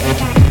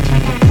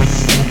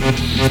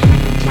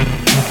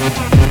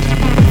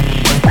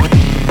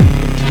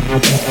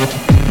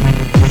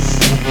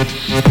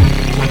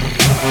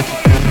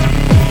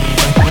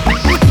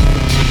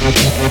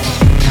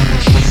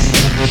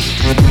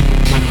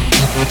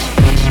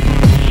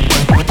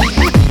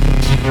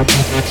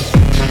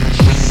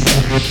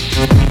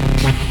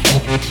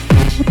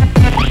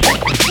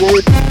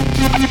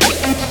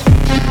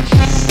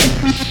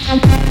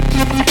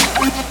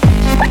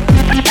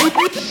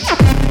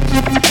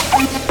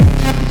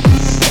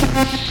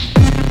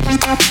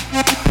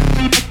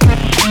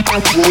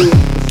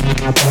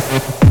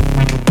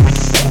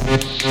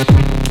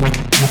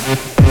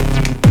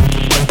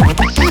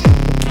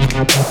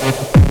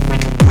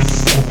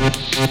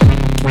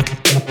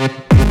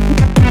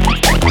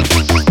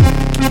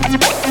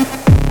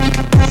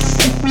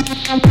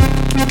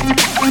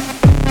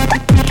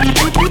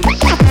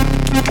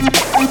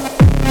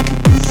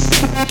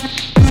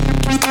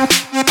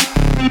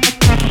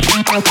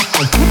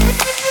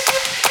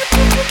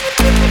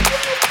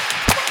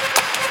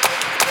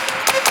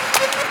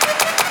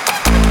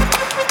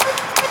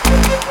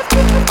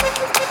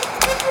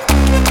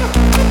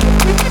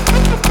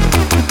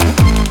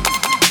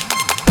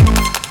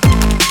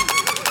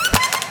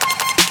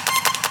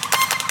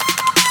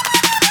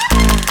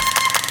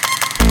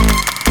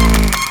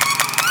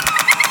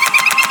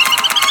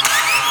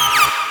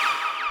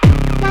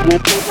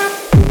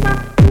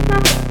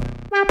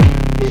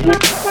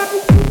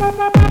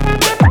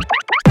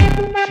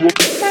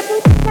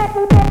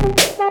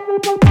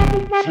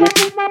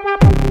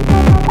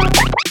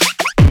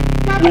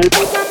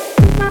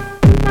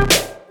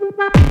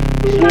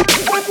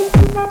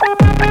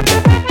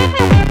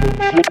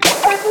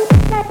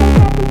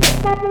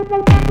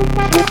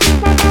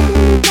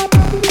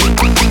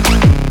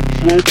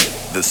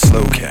 The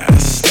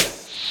SLOWCAST.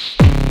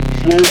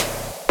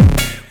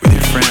 With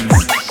your friends, the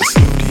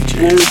Slow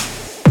DJs.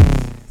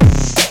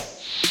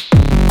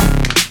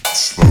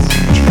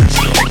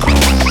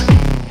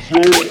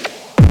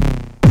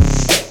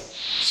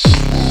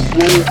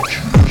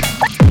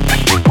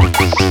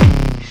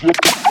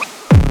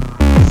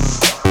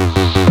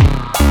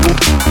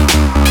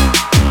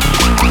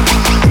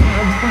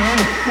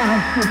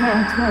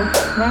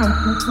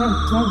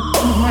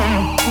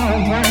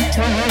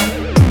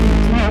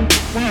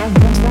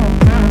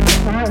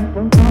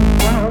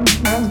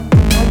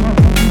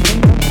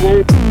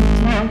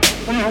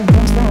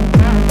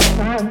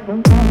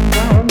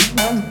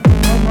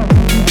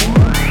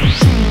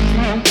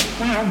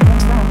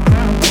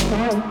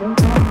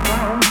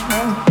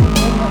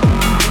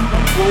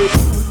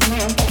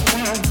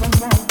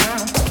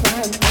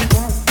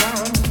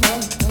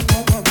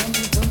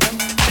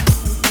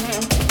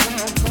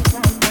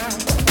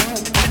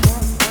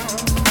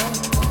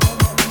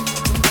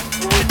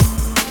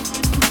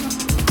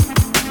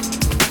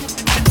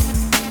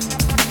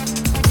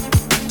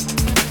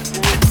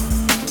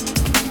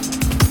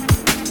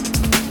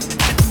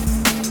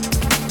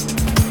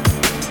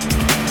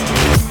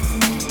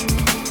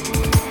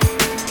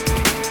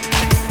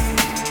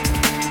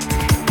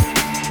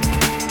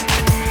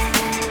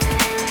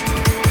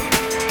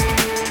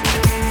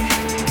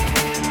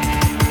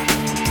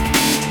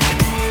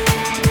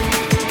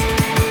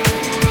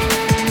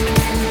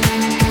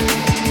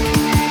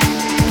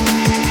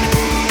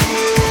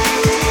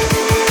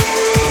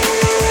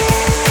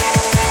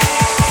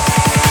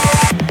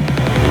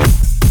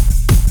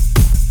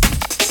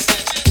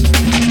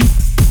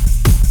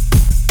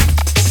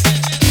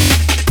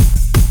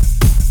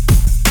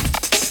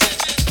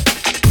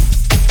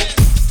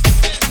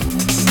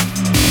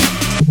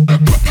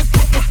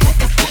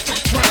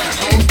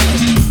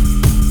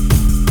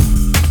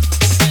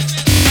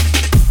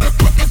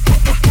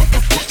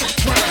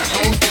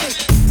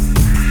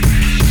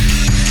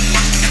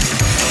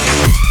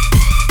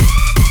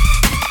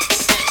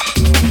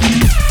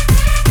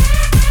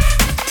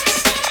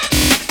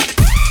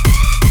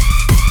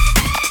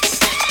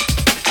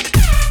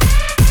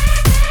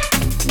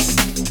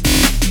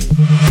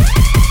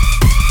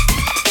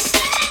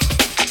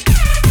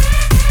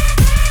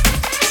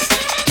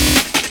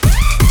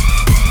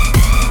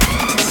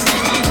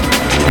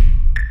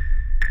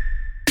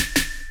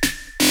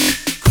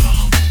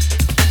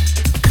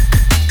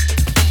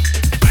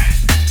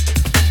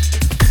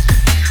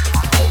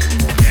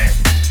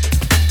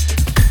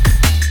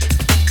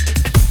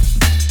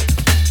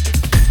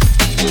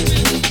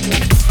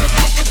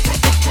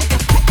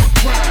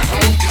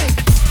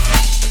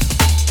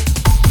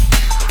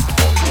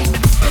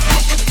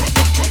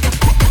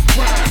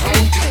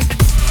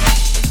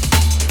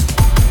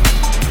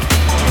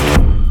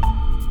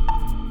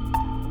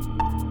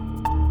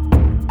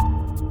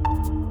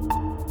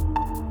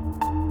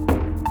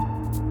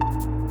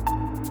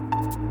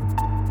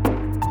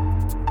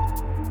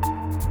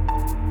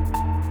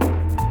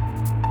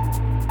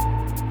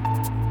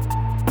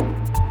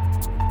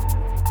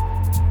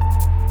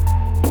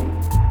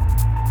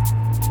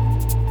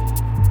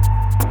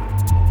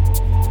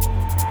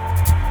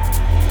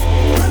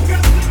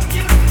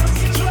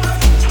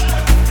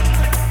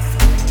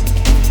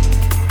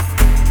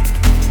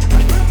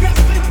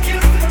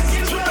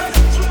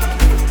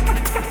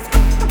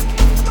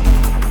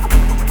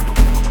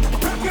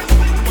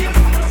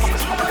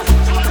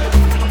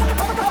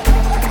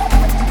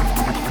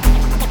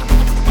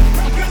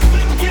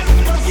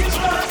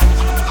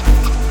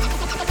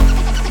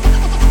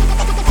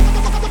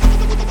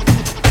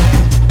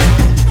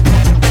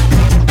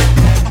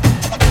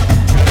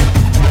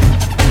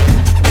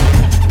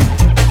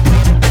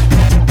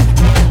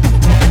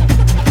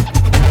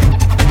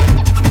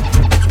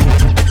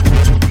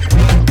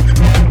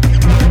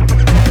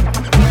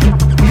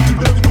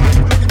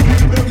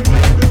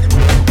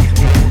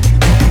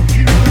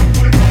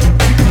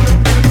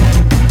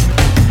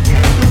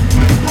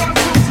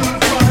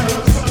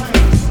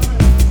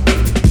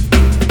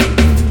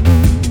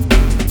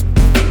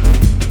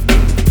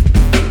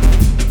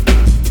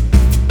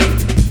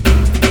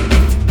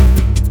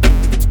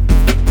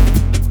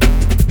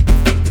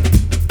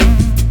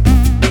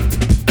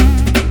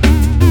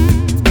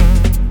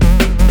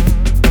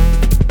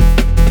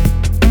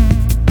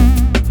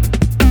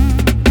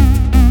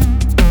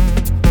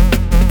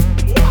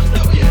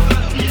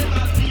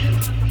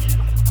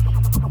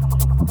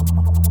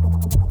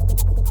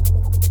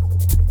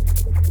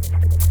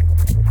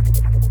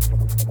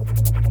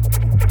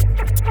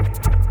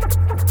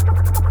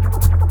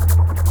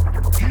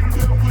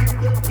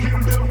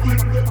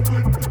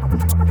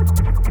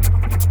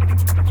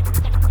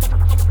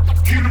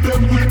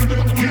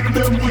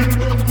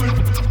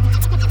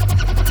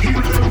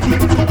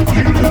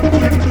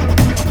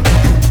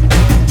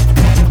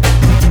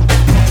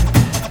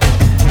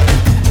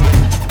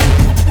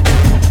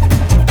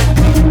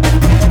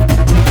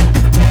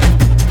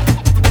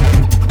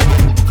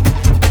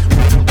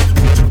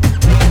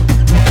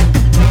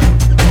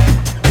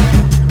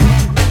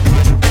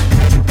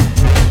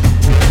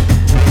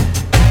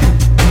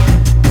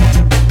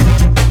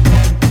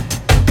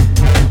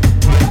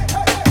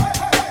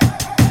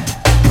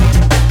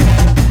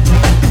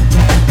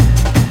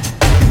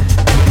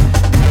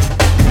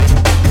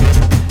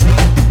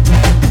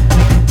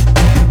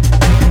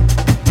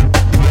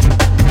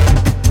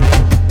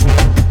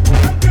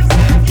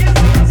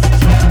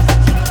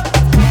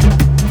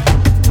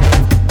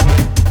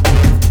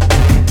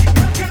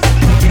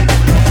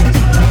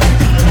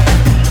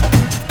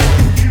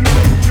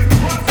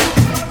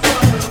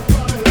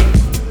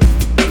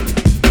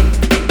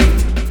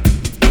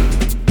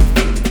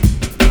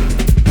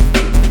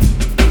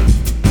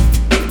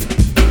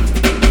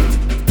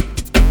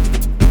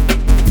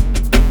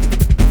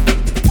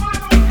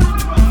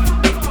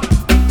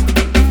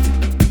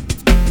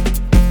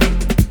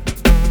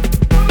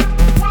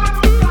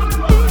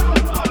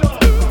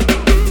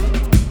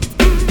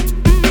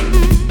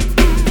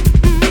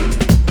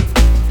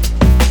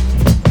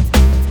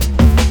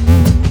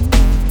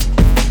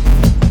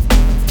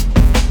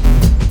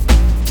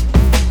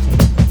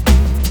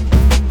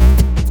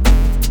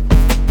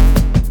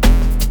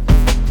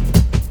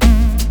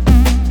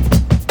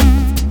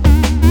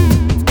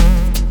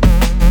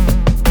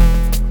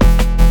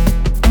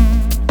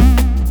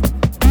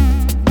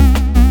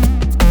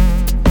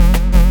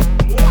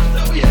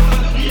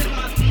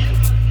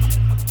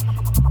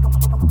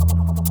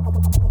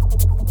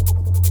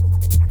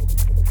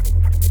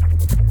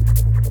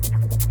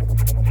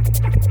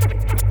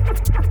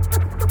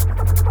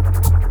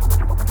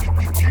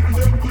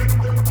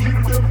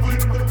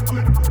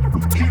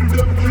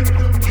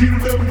 Kill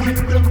them with